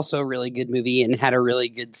 2000 was also a really good movie and had a really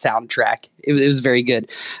good soundtrack. It was very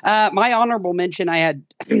good. My honorable mention, I had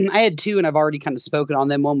 2 and I've already kind of spoken on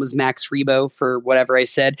them. One was Max Rebo for whatever I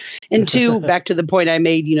said. And 2, back to the point I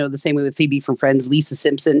made, you know, the same way with Phoebe from Friends, Lisa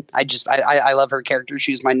Simpson. I love her character.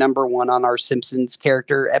 She was my number 1 on our Simpsons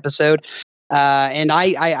character episode. And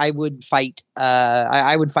I would fight.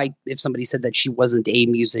 I would fight if somebody said that she wasn't a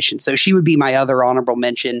musician. So she would be my other honorable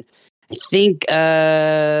mention. I think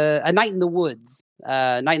A Night in the Woods.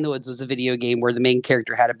 Night in the Woods was a video game where the main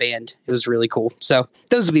character had a band. It was really cool. So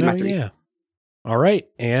those would be my 3. Yeah. All right.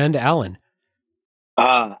 And Alan.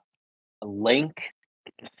 Link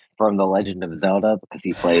from The Legend of Zelda, because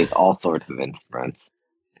he plays all sorts of instruments.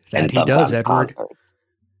 That he does, Edward.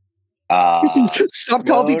 Stop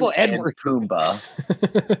calling people Edward. Pumbaa.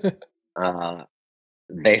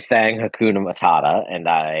 They sang Hakuna Matata, and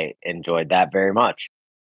I enjoyed that very much.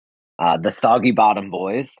 The Soggy Bottom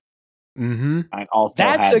Boys, Mm-hmm. I also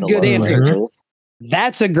That's had a the good Lone answer. Rangers.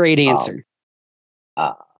 That's a great answer.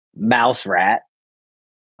 Mouse Rat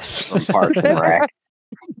from Parks and Rec.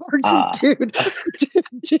 dude,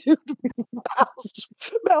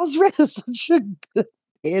 Mouse Rat is such a good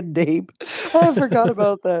band name. I forgot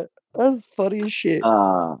about that. That's funny as shit.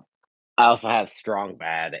 I also have Strong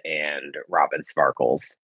Bad and Robin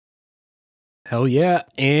Sparkles. Hell yeah.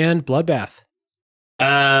 And Bloodbath.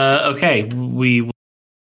 Okay, we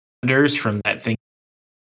wonders from that thing.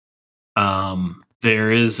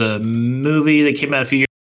 There is a movie that came out a few years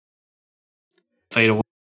ago, Fade Away.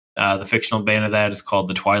 The fictional band of that is called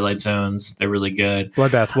The Twilight Zones. They're really good.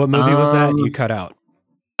 Bloodbath, what movie was that? You cut out.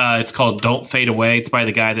 It's called Don't Fade Away. It's by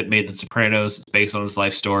the guy that made The Sopranos. It's based on his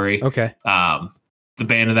life story. Okay. The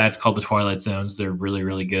band of that's called The Twilight Zones. They're really,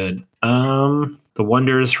 really good. The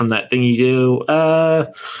wonders from that thing you do.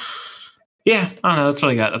 Yeah, I don't know. That's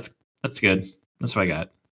what I got. That's good. That's what I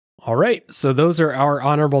got. All right. So those are our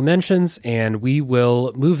honorable mentions, and we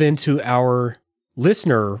will move into our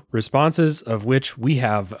listener responses, of which we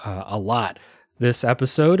have a lot this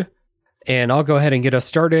episode. And I'll go ahead and get us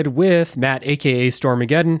started with Matt, aka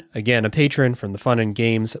Stormageddon, again, a patron from the Fun and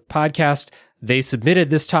Games podcast. They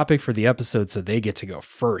submitted this topic for the episode, so they get to go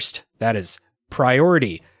first. That is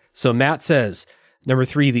priority. So Matt says, number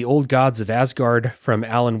 3, The Old Gods of Asgard from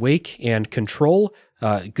Alan Wake and Control.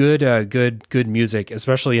 Good music,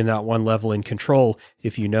 especially in that one level in Control.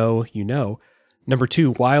 If you know, you know. Number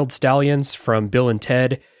 2, Wild Stallions from Bill and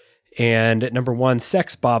Ted. And number 1,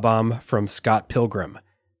 Sex Bob-omb from Scott Pilgrim.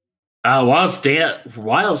 Wild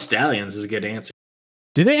Stallions is a good answer.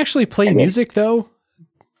 Do they actually play music, though?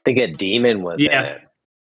 I think a demon was in it.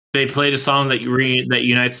 They played a song that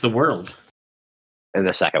unites the world. In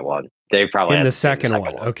the second one. They probably in the second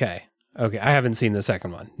one. Okay. I haven't seen the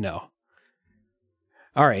second one. No.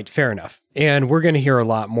 All right, fair enough. And we're going to hear a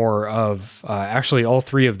lot more of actually all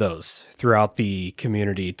 3 of those throughout the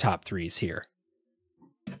community top 3s here.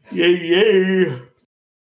 Yeah.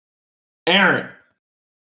 Aaron.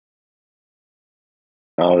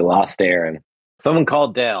 Oh, we lost Aaron. Someone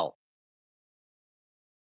called Dale.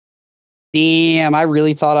 Damn, I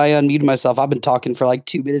really thought I unmuted myself. I've been talking for like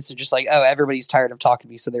 2 minutes and just like, oh, everybody's tired of talking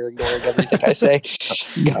to me, so they're ignoring everything I say.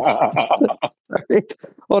 Sorry.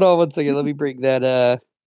 Hold on 1 second. Let me bring those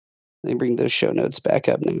show notes back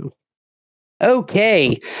up now.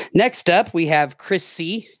 Okay. Next up, we have Chris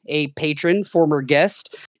C., a patron, former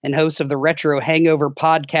guest, and host of the Retro Hangover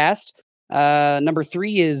podcast. Number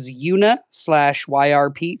 3 is Yuna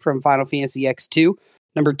 /YRP from Final Fantasy X2.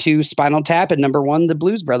 Number 2, Spinal Tap, and number 1, the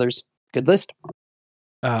Blues Brothers. Good list.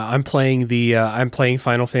 I'm playing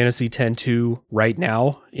Final Fantasy X-2 right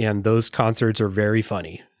now, and those concerts are very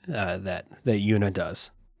funny. That Yuna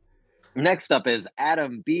does. Next up is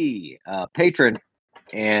Adam B., patron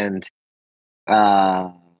and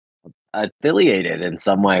affiliated in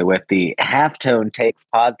some way with the Halftone Takes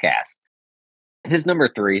podcast. His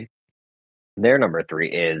number 3, their number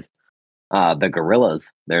 3 is the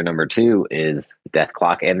Gorillas. Their number 2 is Death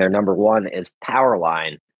Clock, and their number 1 is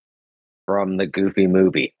Powerline from the Goofy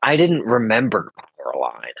movie. I didn't remember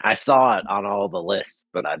Powerline. I saw it on all the lists,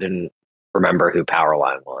 but I didn't remember who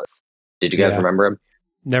Powerline was. Did you guys remember him?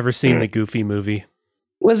 Never seen the Goofy movie.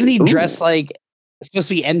 Wasn't he dressed like supposed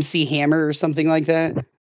to be MC Hammer or something like that?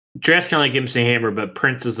 Dressed kind of like MC Hammer, but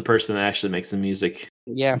Prince is the person that actually makes the music.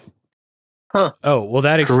 Yeah. Huh. Oh, well,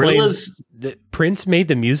 that explains that Prince made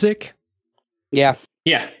the music? Yeah.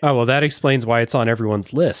 Yeah. Oh, well, that explains why it's on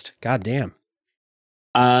everyone's list. God damn.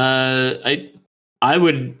 I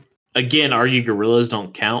would again argue Gorillas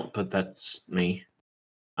don't count, but that's me.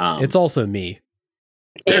 It's also me.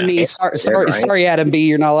 And me. Sorry, Adam B.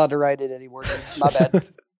 You're not allowed to write it anymore. My bad.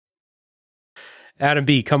 Adam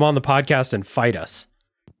B., come on the podcast and fight us.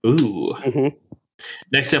 Ooh. Mm-hmm.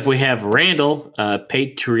 Next up, we have Randall,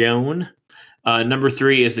 Patreon. Number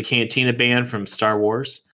 3 is the Cantina Band from Star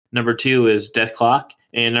Wars. Number 2 is Death Clock.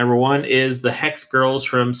 And number 1 is the Hex Girls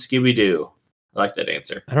from Scooby-Doo. I like that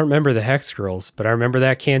answer. I don't remember the Hex Girls, but I remember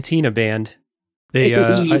that Cantina Band. They,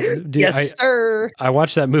 sir. I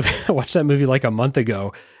watched that movie. I watched that movie like a month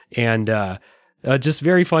ago, and just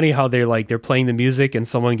very funny how they're playing the music and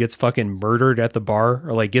someone gets fucking murdered at the bar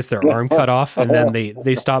or like gets their arm cut off, and then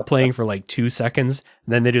they stop playing for like 2 seconds,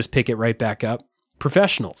 and then they just pick it right back up.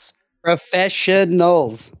 Professionals.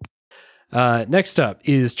 Next up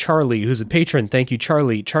is Charlie, who's a patron. Thank you,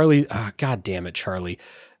 Charlie. God damn it, Charlie.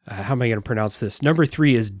 How am I going to pronounce this? Number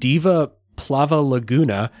 3 is Diva Plava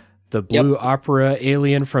Laguna, the blue opera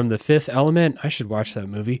alien from The Fifth Element. I should watch that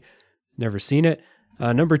movie. Never seen it.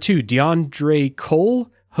 Number 2, DeAndre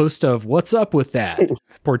Cole, host of What's Up With That,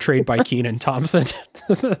 portrayed by Kenan Thompson.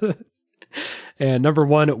 And number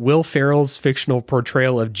 1, Will Ferrell's fictional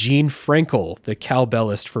portrayal of Gene Frankel, the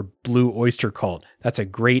cowbellist for Blue Oyster Cult. That's a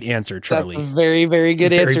great answer, Charlie. That's a very, very good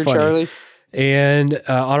Very answer, funny. Charlie. And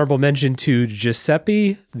honorable mention to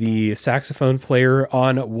Giuseppe, the saxophone player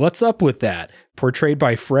on What's Up With That, portrayed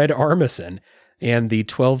by Fred Armisen, and the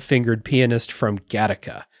 12-fingered pianist from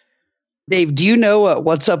Gattaca. Dave, do you know what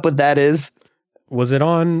What's Up With That is? Was it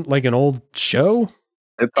on like an old show?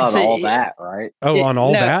 It's on all that, right? Oh, on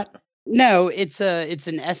all that? No, it's an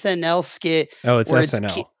SNL skit. Oh, it's where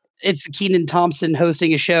SNL. It's Keenan Thompson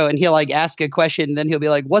hosting a show, and he'll like ask a question, and then he'll be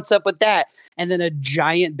like, "What's up with that?" And then a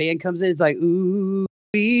giant band comes in. It's like, "Ooh,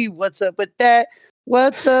 what's up with that?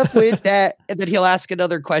 What's up with that?" And then he'll ask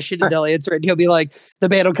another question, and they'll answer it. And he'll be like, the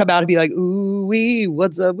band will come out and be like, "Ooh,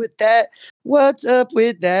 what's up with that? What's up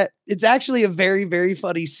with that?" It's actually a very, very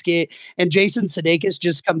funny skit. And Jason Sudeikis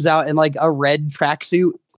just comes out in like a red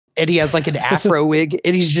tracksuit, and he has like an afro wig,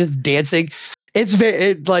 and he's just dancing. It's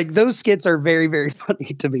like those skits are very, very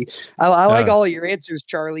funny to me. I like all of your answers,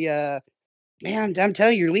 Charlie. Man, I'm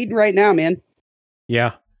telling you, you're leading right now, man.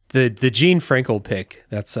 Yeah, the Gene Frankel pick.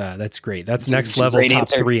 That's great. That's next level great top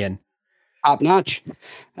answer. 3 in. Top notch.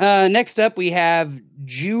 Next up, we have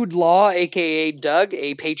Jude Law, aka Doug,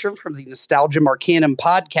 a patron from the Nostalgia Marcanum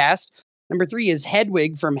podcast. Number 3 is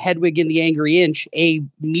Hedwig from Hedwig and the Angry Inch, a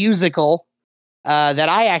musical that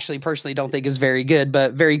I actually personally don't think is very good,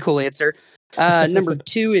 but very cool answer. Number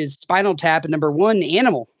 2 is Spinal Tap, and number 1,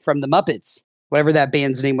 Animal from the Muppets, whatever that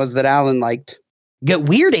band's name was that Alan liked. Good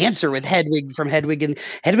weird answer with Hedwig from Hedwig and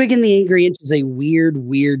the Angry Inch is a weird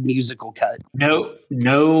musical cut. No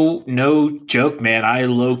joke, man. I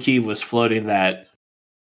low key was floating that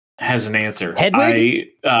as an answer. Hedwig?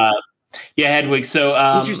 Hedwig. So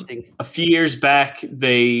Interesting. A few years back,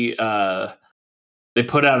 they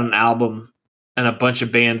put out an album, and a bunch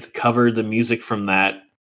of bands covered the music from that.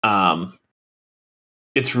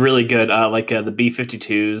 It's really good. Like the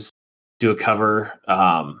B-52s do a cover.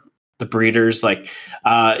 The Breeders,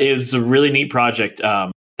 it was a really neat project.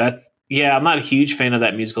 I'm not a huge fan of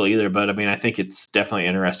that musical either, but I mean, I think it's definitely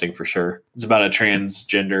interesting for sure. It's about a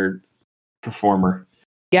transgender performer.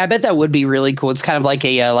 Yeah, I bet that would be really cool. It's kind of like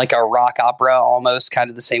a rock opera, almost kind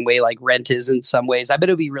of the same way like Rent is in some ways. I bet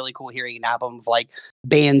it would be really cool hearing an album of like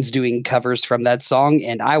bands doing covers from that song.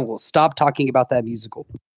 And I will stop talking about that musical.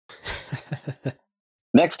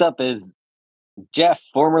 Next up is Jeff,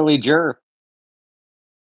 formerly Jer,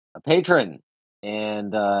 a patron.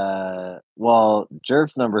 And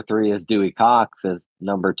Jerf's number 3 is Dewey Cox. His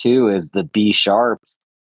number 2 is the B Sharps.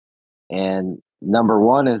 And number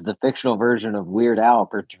 1 is the fictional version of Weird Al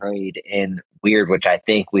portrayed in Weird, which I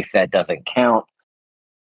think we said doesn't count.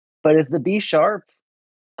 But is the B Sharps,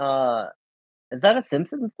 is that a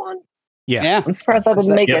Simpsons one? Yeah. I'm surprised that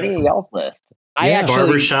doesn't make any of y'all's list. I actually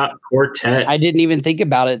Barbershop Quartet. I didn't even think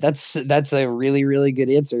about it. That's a really, really good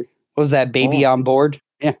answer. What was that, Baby on Board?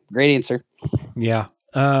 Yeah, great answer. Yeah.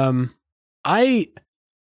 I'm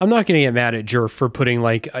not going to get mad at Jer for putting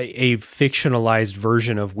like a fictionalized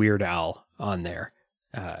version of Weird Al on there.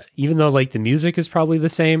 Even though like the music is probably the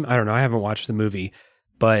same. I don't know. I haven't watched the movie,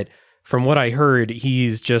 but from what I heard,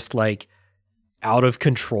 he's just like out of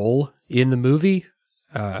control in the movie.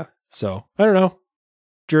 So I don't know.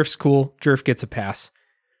 Jerf's cool. Jerf gets a pass.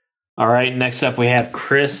 All right. Next up, we have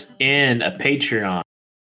Chris in a Patreon.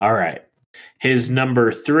 All right. His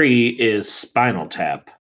number 3 is Spinal Tap.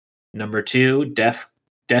 Number 2, Death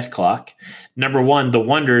Clock. Number 1, The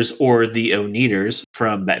Wonders or the Oneaters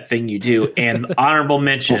from That Thing You Do. And honorable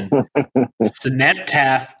mention,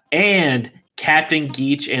 Syneptaph and Captain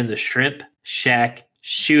Geach and the Shrimp Shack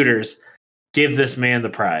Shooters. Give this man the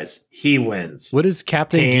prize. He wins. What is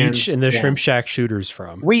Captain Hands Geach and the down. Shrimp Shack Shooters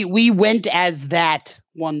from? We went as that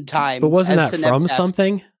one time. But wasn't that as from Syneptaph.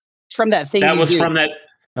 something? It's from That Thing That You was Do. from that.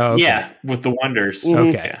 Oh, okay. Yeah, with the Wonders. Mhm.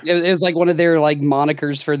 Okay. It was like one of their like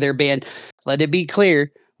monikers for their band. Let it be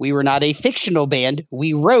clear, we were not a fictional band.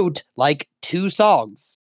 We wrote like 2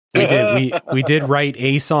 songs. We did. We did write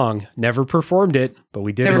a song. Never performed it, but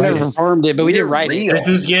we did Never write it. performed it, but we did write real. it. This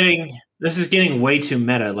is getting way too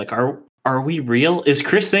meta. Like, are we real? Is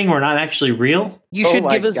Chris saying we're not actually real? You should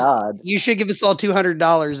give us. God. You should give us all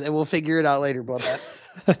 $200, and we'll figure it out later.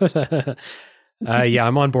 But Yeah,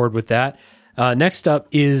 I'm on board with that. Next up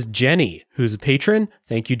is Jenny, who's a patron.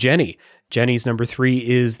 Thank you, Jenny. Jenny's number 3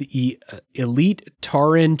 is the Elite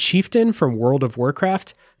Tauren Chieftain from World of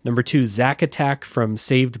Warcraft. Number 2, Zack Attack from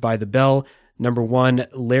Saved by the Bell. Number 1,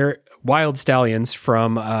 Wild Stallions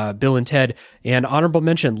from Bill and Ted. And honorable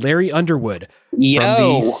mention, Larry Underwood from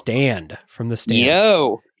The Stand.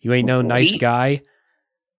 Yo, You ain't no nice Deep. guy.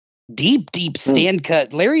 Deep stand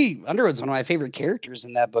cut. Larry Underwood's one of my favorite characters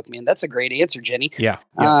in that book, man. That's a great answer, Jenny. Yeah.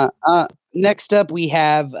 Next up, we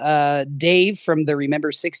have Dave from the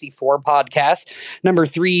Remember 64 podcast. Number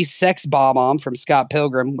 3, Sex Bomb from Scott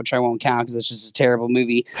Pilgrim, which I won't count because it's just a terrible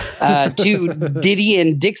movie. 2, Diddy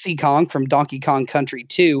and Dixie Kong from Donkey Kong Country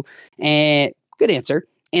 2. And good answer.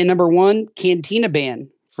 And number 1, Cantina Band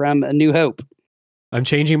from A New Hope. I'm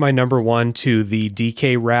changing my number 1 to the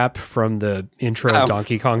DK rap from the intro of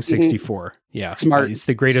Donkey Kong 64. Yeah. Smart. It's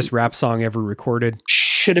the greatest rap song ever recorded.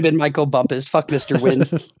 Should have been Michael Bumpus. Fuck Mr. Win.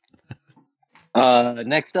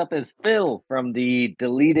 Next up is Phil from the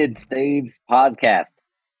Deleted Saves podcast.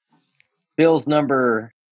 Phil's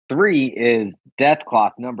number 3 is Death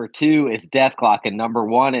Clock. Number 2 is Death Clock. And number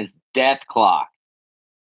 1 is Death Clock.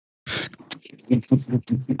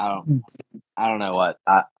 I don't know what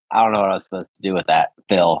I don't know what I was supposed to do with that,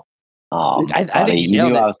 Phil. I think you knew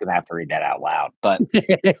nailed it. I was going to have to read that out loud, but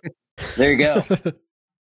there you go,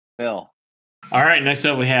 Phil. All right, next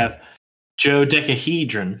up we have Joe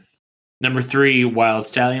Decahedron. Number 3, Wild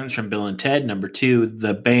Stallions from Bill and Ted. Number 2,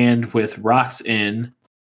 the band with rocks in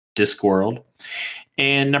Discworld.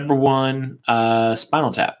 And number 1,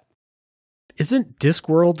 Spinal Tap. Isn't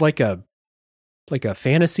Discworld like a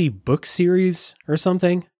fantasy book series or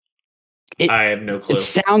something? I have no clue. It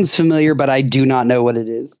sounds familiar, but I do not know what it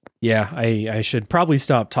is. Yeah, I should probably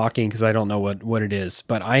stop talking because I don't know what it is,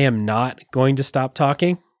 but I am not going to stop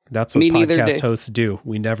talking. That's what Me neither, podcast Dave. hosts do.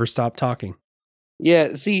 We never stop talking.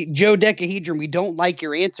 Yeah, see, Joe Decahedron, we don't like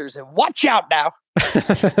your answers, and watch out now.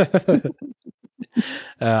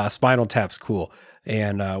 Spinal Tap's cool.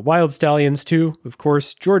 And Wild Stallions too, of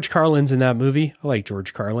course. George Carlin's in that movie. I like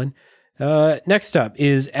George Carlin. Next up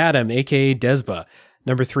is Adam, aka Desba.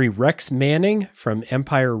 Number 3, Rex Manning from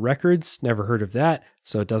Empire Records. Never heard of that,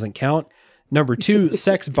 so it doesn't count. Number 2,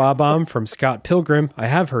 Sex Bob-omb from Scott Pilgrim. I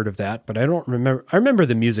have heard of that, but I don't remember. I remember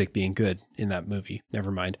the music being good in that movie. Never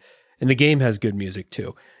mind. And the game has good music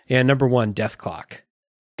too. And number 1, Death Clock.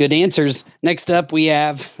 Good answers. Next up, we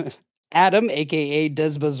have Adam, aka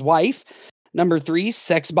Desba's wife. Number 3,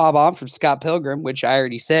 Sex Bob-omb from Scott Pilgrim, which I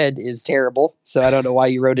already said is terrible, so I don't know why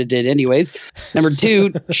you wrote it in anyways. Number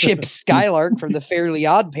 2, Chip Skylark from the Fairly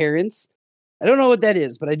Odd Parents. I don't know what that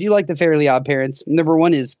is, but I do like the Fairly Odd Parents. Number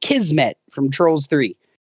 1 is Kismet from Trolls 3.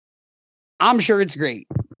 I'm sure it's great.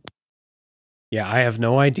 Yeah, I have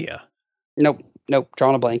no idea. Nope,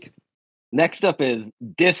 drawing a blank. Next up is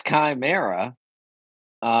Disc Chimera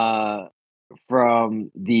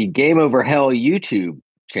from the Game Over Hell YouTube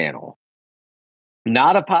channel.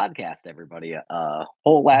 Not a podcast, everybody. A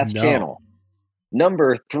whole last channel.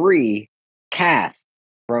 Number 3, Cass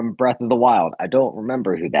from Breath of the Wild. I don't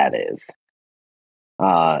remember who that is.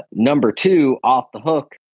 Number 2, Off the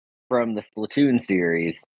Hook from the Splatoon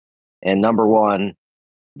series. And number 1,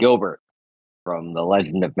 Gilbert from The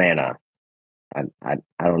Legend of Mana. I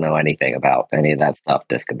don't know anything about any of that stuff,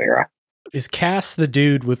 Discamera. Is Cass the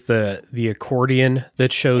dude with the accordion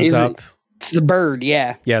that shows up? It's the bird,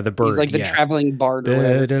 yeah. Yeah, the bird. He's like the traveling bard. Or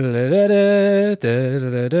whatever.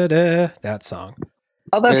 That song.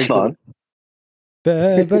 Oh, that's fun.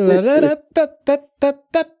 That's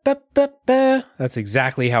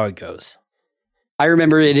exactly how it goes. I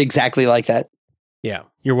remember it exactly like that. Yeah.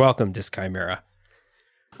 You're welcome, Disc Chimera.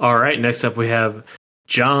 All right, next up we have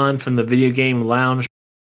John from the Video Game Lounge.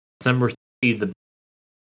 Number 3,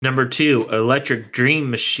 Number 2, Electric Dream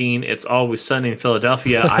Machine. It's Always Sunny in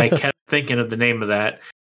Philadelphia. I kept thinking of the name of that.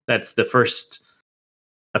 That's the first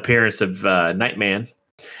appearance of Nightman.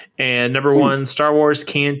 And number 1, Star Wars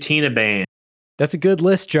Cantina Band. That's a good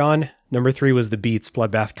list, John. Number 3 was the Beats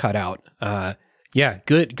Bloodbath Cutout. Yeah,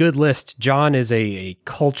 good list. John is a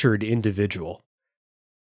cultured individual.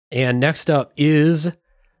 And next up is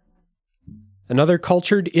another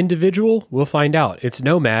cultured individual. We'll find out. It's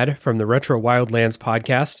Nomad from the Retro Wildlands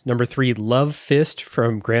podcast. Number 3, Love Fist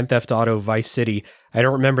from Grand Theft Auto Vice City. I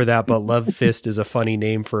don't remember that, but Love Fist is a funny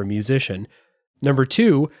name for a musician. Number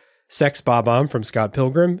 2, Sex Bob-omb from Scott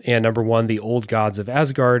Pilgrim. And number 1, The Old Gods of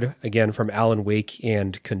Asgard, again from Alan Wake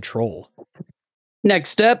and Control.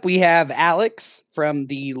 Next up, we have Alex from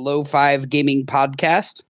the Low 5 Gaming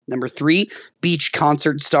podcast. Number 3, Beach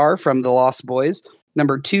Concert Star from The Lost Boys.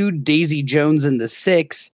 Number 2, Daisy Jones and the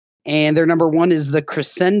Six. And their number 1 is the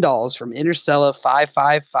Crescendals from Interstellar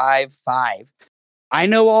 5555. I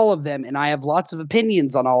know all of them, and I have lots of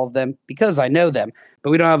opinions on all of them because I know them.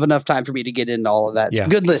 But we don't have enough time for me to get into all of that. So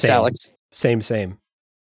good list, same. Alex. Same.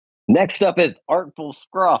 Next up is Artful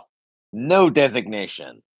Scruff. No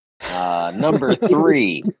designation. Number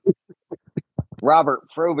 3, Robert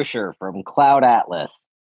Frobisher from Cloud Atlas.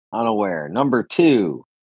 Unaware. Number 2,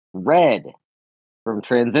 Red from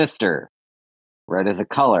Transistor. Red is a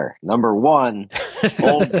color. Number 1,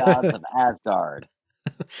 Old Gods of Asgard.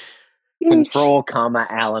 Control,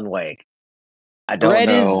 Alan Wake. I don't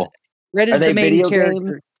know. Red is Are they the main video character.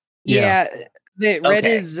 games? Yeah. Red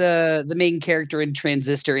Okay. is the main character in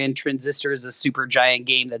Transistor, and Transistor is a super giant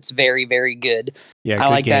game that's very, very good. Yeah, I good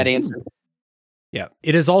like that game. answer. Yeah,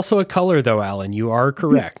 it is also a color, though, Alan. You are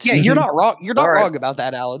correct. Yeah, you're not wrong. You're not All right. wrong about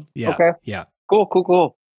that, Alan. Yeah. Okay. Yeah.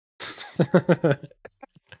 Cool.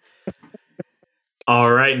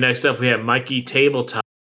 All right, next up we have Mikey Tabletop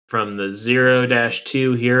from the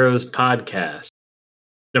 0-2 Heroes podcast.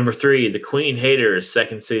 Number 3, The Queen Haters,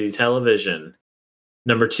 Second City Television.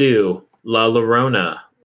 Number 2, La Llorona,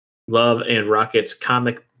 Love and Rockets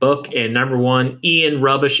comic book. And number 1, Ian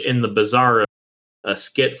Rubbish in the Bizarro, a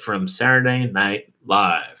skit from Saturday Night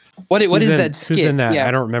Live. What is that skit? Who's in that? Yeah.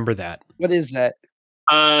 I don't remember that. What is that?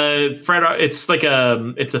 Fred, it's like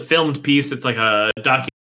it's a filmed piece. It's like a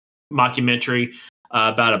mockumentary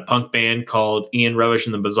about a punk band called Ian Rubbish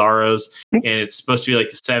and the Bizarros, and it's supposed to be like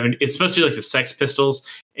it's supposed to be like the Sex Pistols,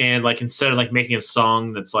 and like instead of like making a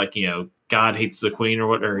song that's like, you know, God hates the Queen or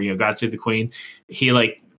what, or, you know, God save the Queen, he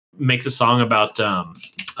like makes a song about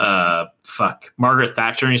Margaret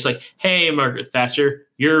Thatcher, and he's like, hey, Margaret Thatcher,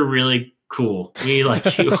 you're really cool, we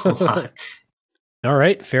like you a lot. All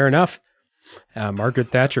right, fair enough. Margaret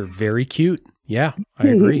Thatcher, very cute. Yeah, I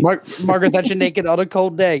agree. Margaret Thatcher naked on a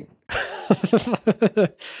cold day.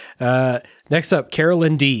 Next up,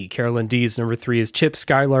 Carolyn D. Carolyn D's number 3 is Chip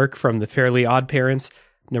Skylark from The Fairly Odd Parents.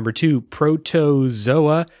 Number 2,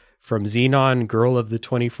 Protozoa from Xenon, Girl of the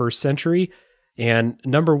 21st Century. And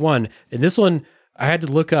number 1, and this one I had to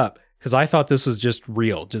look up because I thought this was just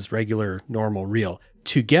real, just regular, normal, real.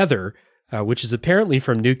 Together, which is apparently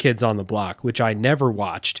from New Kids on the Block, which I never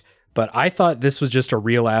watched, but I thought this was just a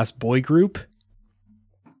real-ass boy group.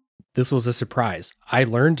 This was a surprise. I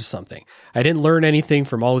learned something. I didn't learn anything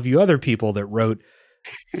from all of you other people that wrote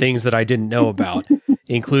things that I didn't know about,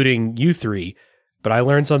 including you 3, but I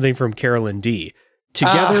learned something from Carolyn D.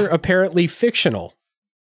 Together, apparently fictional.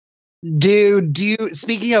 Dude,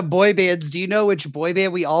 speaking of boy bands, do you know which boy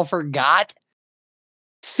band we all forgot?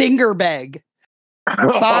 Fingerbag.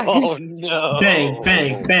 Oh no! Bang,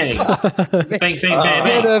 bang, bang, bang, bang, bang,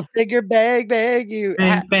 Get bang. a finger bang you.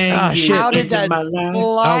 Bang, bang, shit. How did that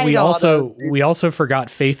slide we on also us, dude? we also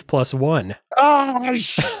forgot Faith Plus One. Oh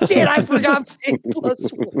shit! I forgot Faith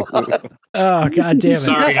Plus One. Oh god damn it!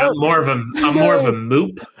 Sorry, I'm more of a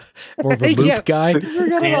moop. More of a moop Yeah, guy. I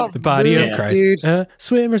forgot about The body Moop, of Christ. dude.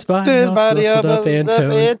 Swimmer's body, Dude, all body swissled up and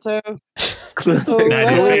toned.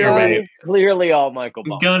 Clearly all Michael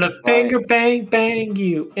Ball. Gonna finger bang bang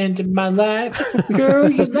you into my life,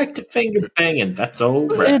 girl. You like to finger bang, and that's all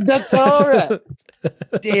right. That's all right.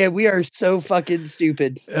 Damn, we are so fucking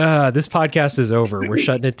stupid. This podcast is over. We're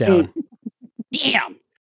shutting it down. Damn.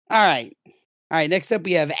 All right. Next up,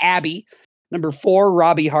 we have Abby. Number 4,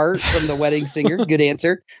 Robbie Hart from The Wedding Singer. Good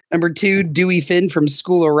answer. Number 2, Dewey Finn from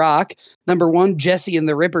School of Rock. Number 1, Jesse and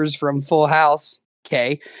the Rippers from Full House.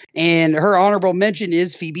 Okay. And her honorable mention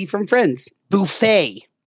is Phoebe from Friends. Buffet.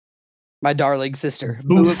 My darling sister.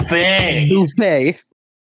 Buffet. Buffet.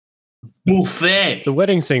 Buffet. The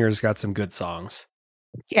Wedding Singer's got some good songs.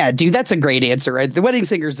 Yeah, dude, that's a great answer, right? The Wedding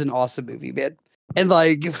Singer is an awesome movie, man. And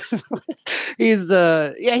like, he's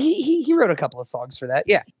he wrote a couple of songs for that.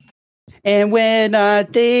 Yeah. And when I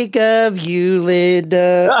think of you,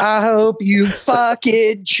 Linda, I hope you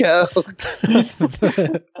fucking choke.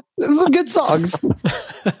 Those are good songs.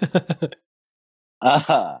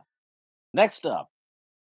 Next up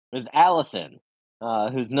is Allison,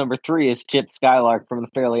 whose number 3 is Chip Skylark from The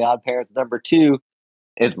Fairly Odd Parents. Number 2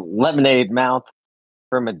 is Lemonade Mouth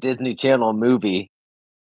from a Disney Channel movie.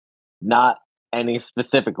 Not any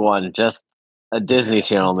specific one, just a Disney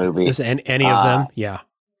Channel movie. Just any of them? Yeah.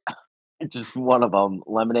 Just one of them,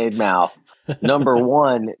 Lemonade Mouth. Number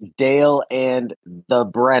 1, Dale and the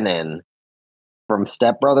Brennan from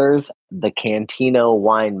Step Brothers, the Cantino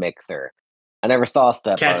Wine Mixer. I never saw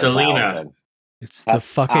Step Catalina. Brothers. Allison. It's the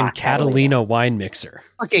fucking Catalina wine mixer.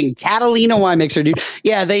 Fucking Catalina wine mixer, dude.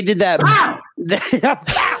 Yeah, they did that. They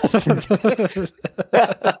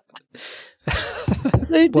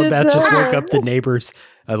did That just that. woke up the neighbors.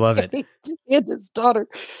 I love it. And his daughter.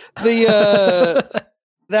 The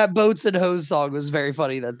that Boats and Hose song was very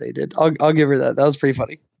funny that they did. I'll give her that. That was pretty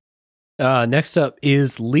funny. Next up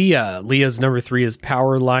is Leah. Leah's number 3 is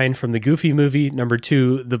Powerline from the Goofy movie. Number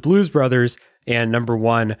 2, The Blues Brothers. And number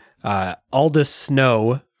 1, Aldous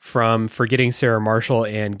Snow from Forgetting Sarah Marshall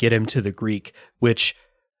and Get Him to the Greek, which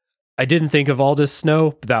I didn't think of Aldous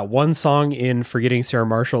Snow, but that one song in Forgetting Sarah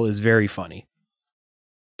Marshall is very funny.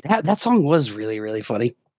 That song was really, really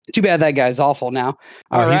funny. Too bad that guy's awful now.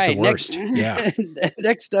 Oh, All he's right, the worst. Yeah.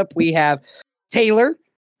 Next up, we have Taylor.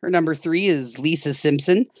 Her number 3 is Lisa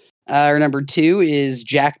Simpson. Her number 2 is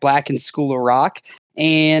Jack Black in School of Rock.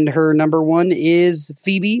 And her number 1 is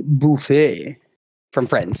Phoebe Buffay from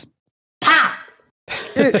Friends.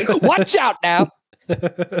 Watch out now.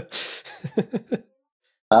 Dude,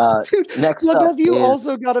 next look, up you is-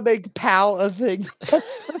 also got to make PAL a thing.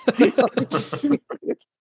 That's so funny.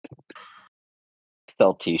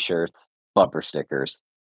 Sell t-shirts, bumper stickers.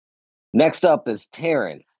 Next up is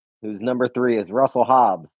Terrence, whose number 3 is Russell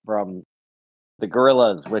Hobbs from the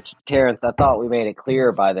Gorillas, which, Terrence, I thought we made it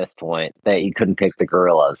clear by this point that you couldn't pick the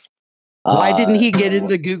Gorillas. Why didn't he get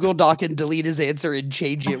into Google Doc and delete his answer and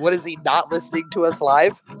change it? What, is he not listening to us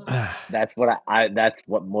live? That's what that's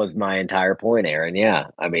what was my entire point, Aaron. Yeah.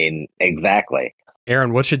 I mean, exactly.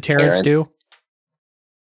 Aaron, what should Terrence do?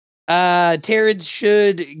 Terrence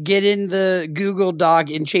should get in the Google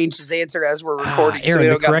Doc and change his answer as we're recording. Aaron,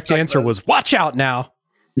 the correct answer was watch out now.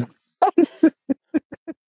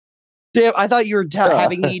 Damn, I thought you were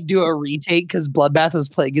having me do a retake because Bloodbath was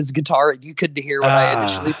playing his guitar and you couldn't hear what I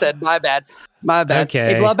initially said. My bad.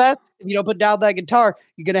 Okay. Hey, Bloodbath, if you don't put down that guitar,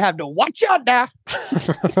 you're going to have to watch out now.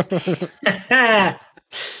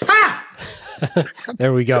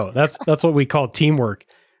 There we go. That's what we call teamwork.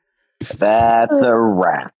 That's a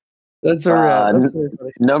wrap. That's a wrap. That's very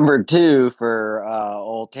funny. Number 2 for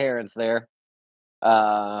old Terrence there.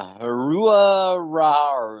 Harua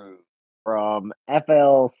Raharu from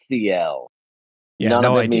FLCL. Yeah, None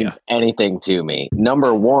no of it idea. means anything to me.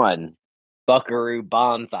 Number 1, Buckaroo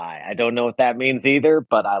Banzai. I don't know what that means either,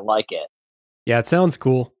 but I like it. Yeah, it sounds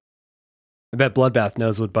cool. I bet Bloodbath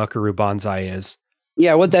knows what Buckaroo Banzai is.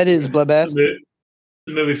 Yeah, what that is, Bloodbath. The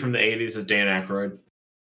movie from the 80s with Dan Aykroyd.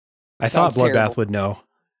 I thought Sounds Bloodbath terrible. would know.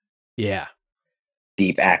 Yeah.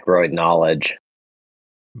 Deep Aykroyd knowledge.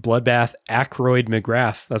 Bloodbath Aykroyd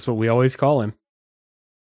McGrath. That's what we always call him.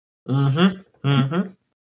 Oh,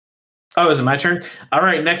 is it my turn? All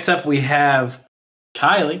right, next up we have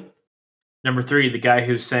Kylie. Number 3, the guy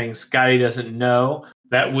who sang Scotty Doesn't Know.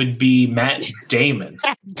 That would be Matt Damon.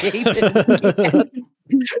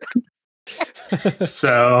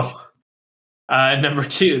 So, number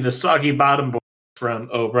 2, the Soggy Bottom Boy from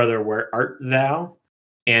Oh Brother, Where Art Thou?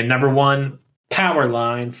 And number 1,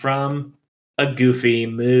 Powerline from A Goofy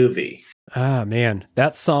Movie. Ah, man.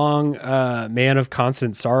 That song, Man of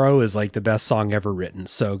Constant Sorrow, is like the best song ever written.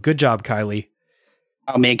 So good job, Kylie.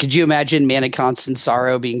 Oh, man, could you imagine Man of Constant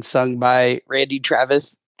Sorrow being sung by Randy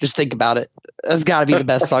Travis? Just think about it. That's got to be the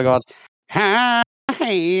best song on. I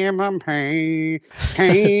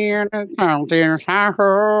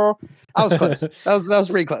was close. That was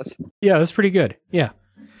pretty close. Yeah, that's pretty good. Yeah.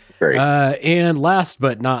 Great. And last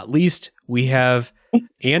but not least, we have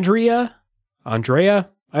Andrea. I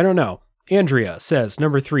don't know. Andrea says,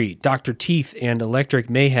 number 3, Dr. Teeth and Electric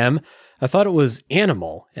Mayhem. I thought it was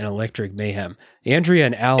Animal and Electric Mayhem. Andrea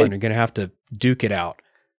and Alan are going to have to duke it out.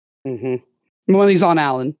 Mm-hmm. When he's on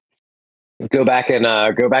Alan. Go back and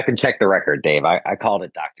check the record, Dave. I called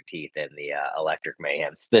it Dr. Teeth and the Electric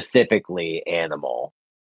Mayhem, specifically Animal,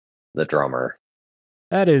 the drummer.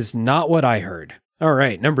 That is not what I heard. All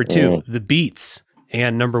right, number 2, The Beats,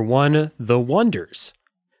 and number 1, The Wonders.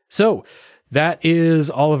 So that is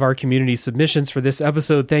all of our community submissions for this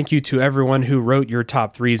episode. Thank you to everyone who wrote your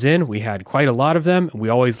top 3s in. We had quite a lot of them. We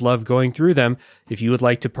always love going through them. If you would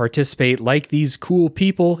like to participate like these cool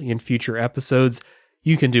people in future episodes,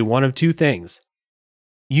 you can do one of 2 things.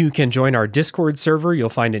 You can join our Discord server. You'll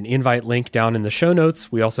find an invite link down in the show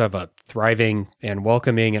notes. We also have a thriving and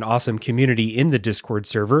welcoming and awesome community in the Discord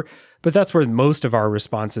server, but that's where most of our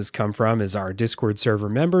responses come from, is our Discord server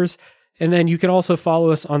members. And then you can also follow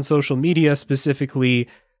us on social media, specifically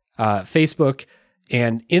Facebook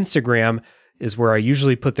and Instagram is where I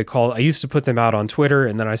usually put the call. I used to put them out on Twitter,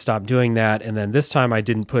 and then I stopped doing that. And then this time I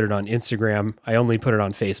didn't put it on Instagram. I only put it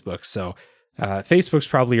on Facebook. So Facebook's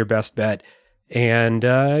probably your best bet. And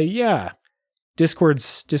yeah,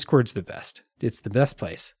 Discord's the best. It's the best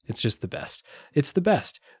place. It's just the best. It's the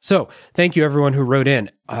best. So thank you everyone who wrote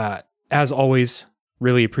in. As always,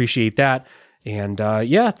 really appreciate that. And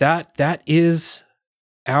yeah, that is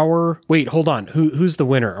our. Wait, hold on. Who's the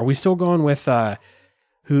winner? Are we still going with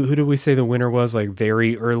who did we say the winner was, like,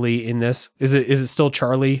 very early in this? Is it still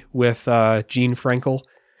Charlie with Gene Frankel?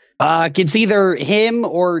 It's either him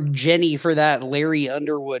or Jenny for that Larry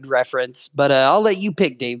Underwood reference, but I'll let you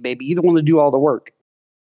pick, Dave, baby. You're the one to do all the work.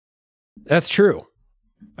 That's true.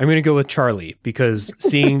 I'm going to go with Charlie because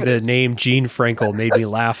seeing the name Gene Frankel made me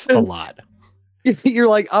laugh a lot. You're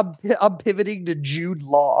like, I'm pivoting to Jude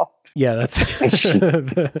Law. Yeah,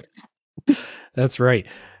 that's right.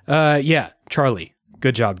 Yeah, Charlie,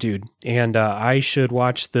 good job, dude. And I should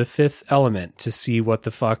watch The Fifth Element to see what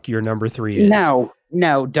the fuck your number 3 is.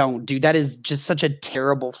 No, don't, dude. That is just such a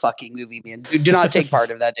terrible fucking movie, man. Do not take part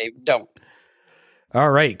of that, Dave. Don't.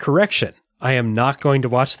 All right, correction. I am not going to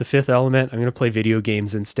watch The Fifth Element. I'm going to play video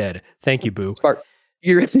games instead. Thank you, Boo. Smart.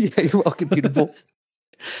 You're welcome, beautiful.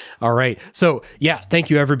 All right. So, yeah, thank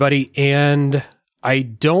you, everybody. And I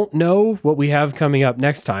don't know what we have coming up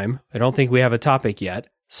next time. I don't think we have a topic yet.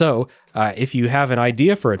 So, if you have an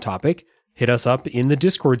idea for a topic, hit us up in the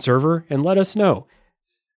Discord server and let us know.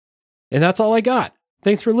 And that's all I got.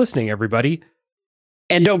 Thanks for listening, everybody.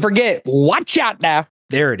 And don't forget, watch out now.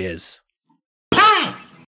 There it is.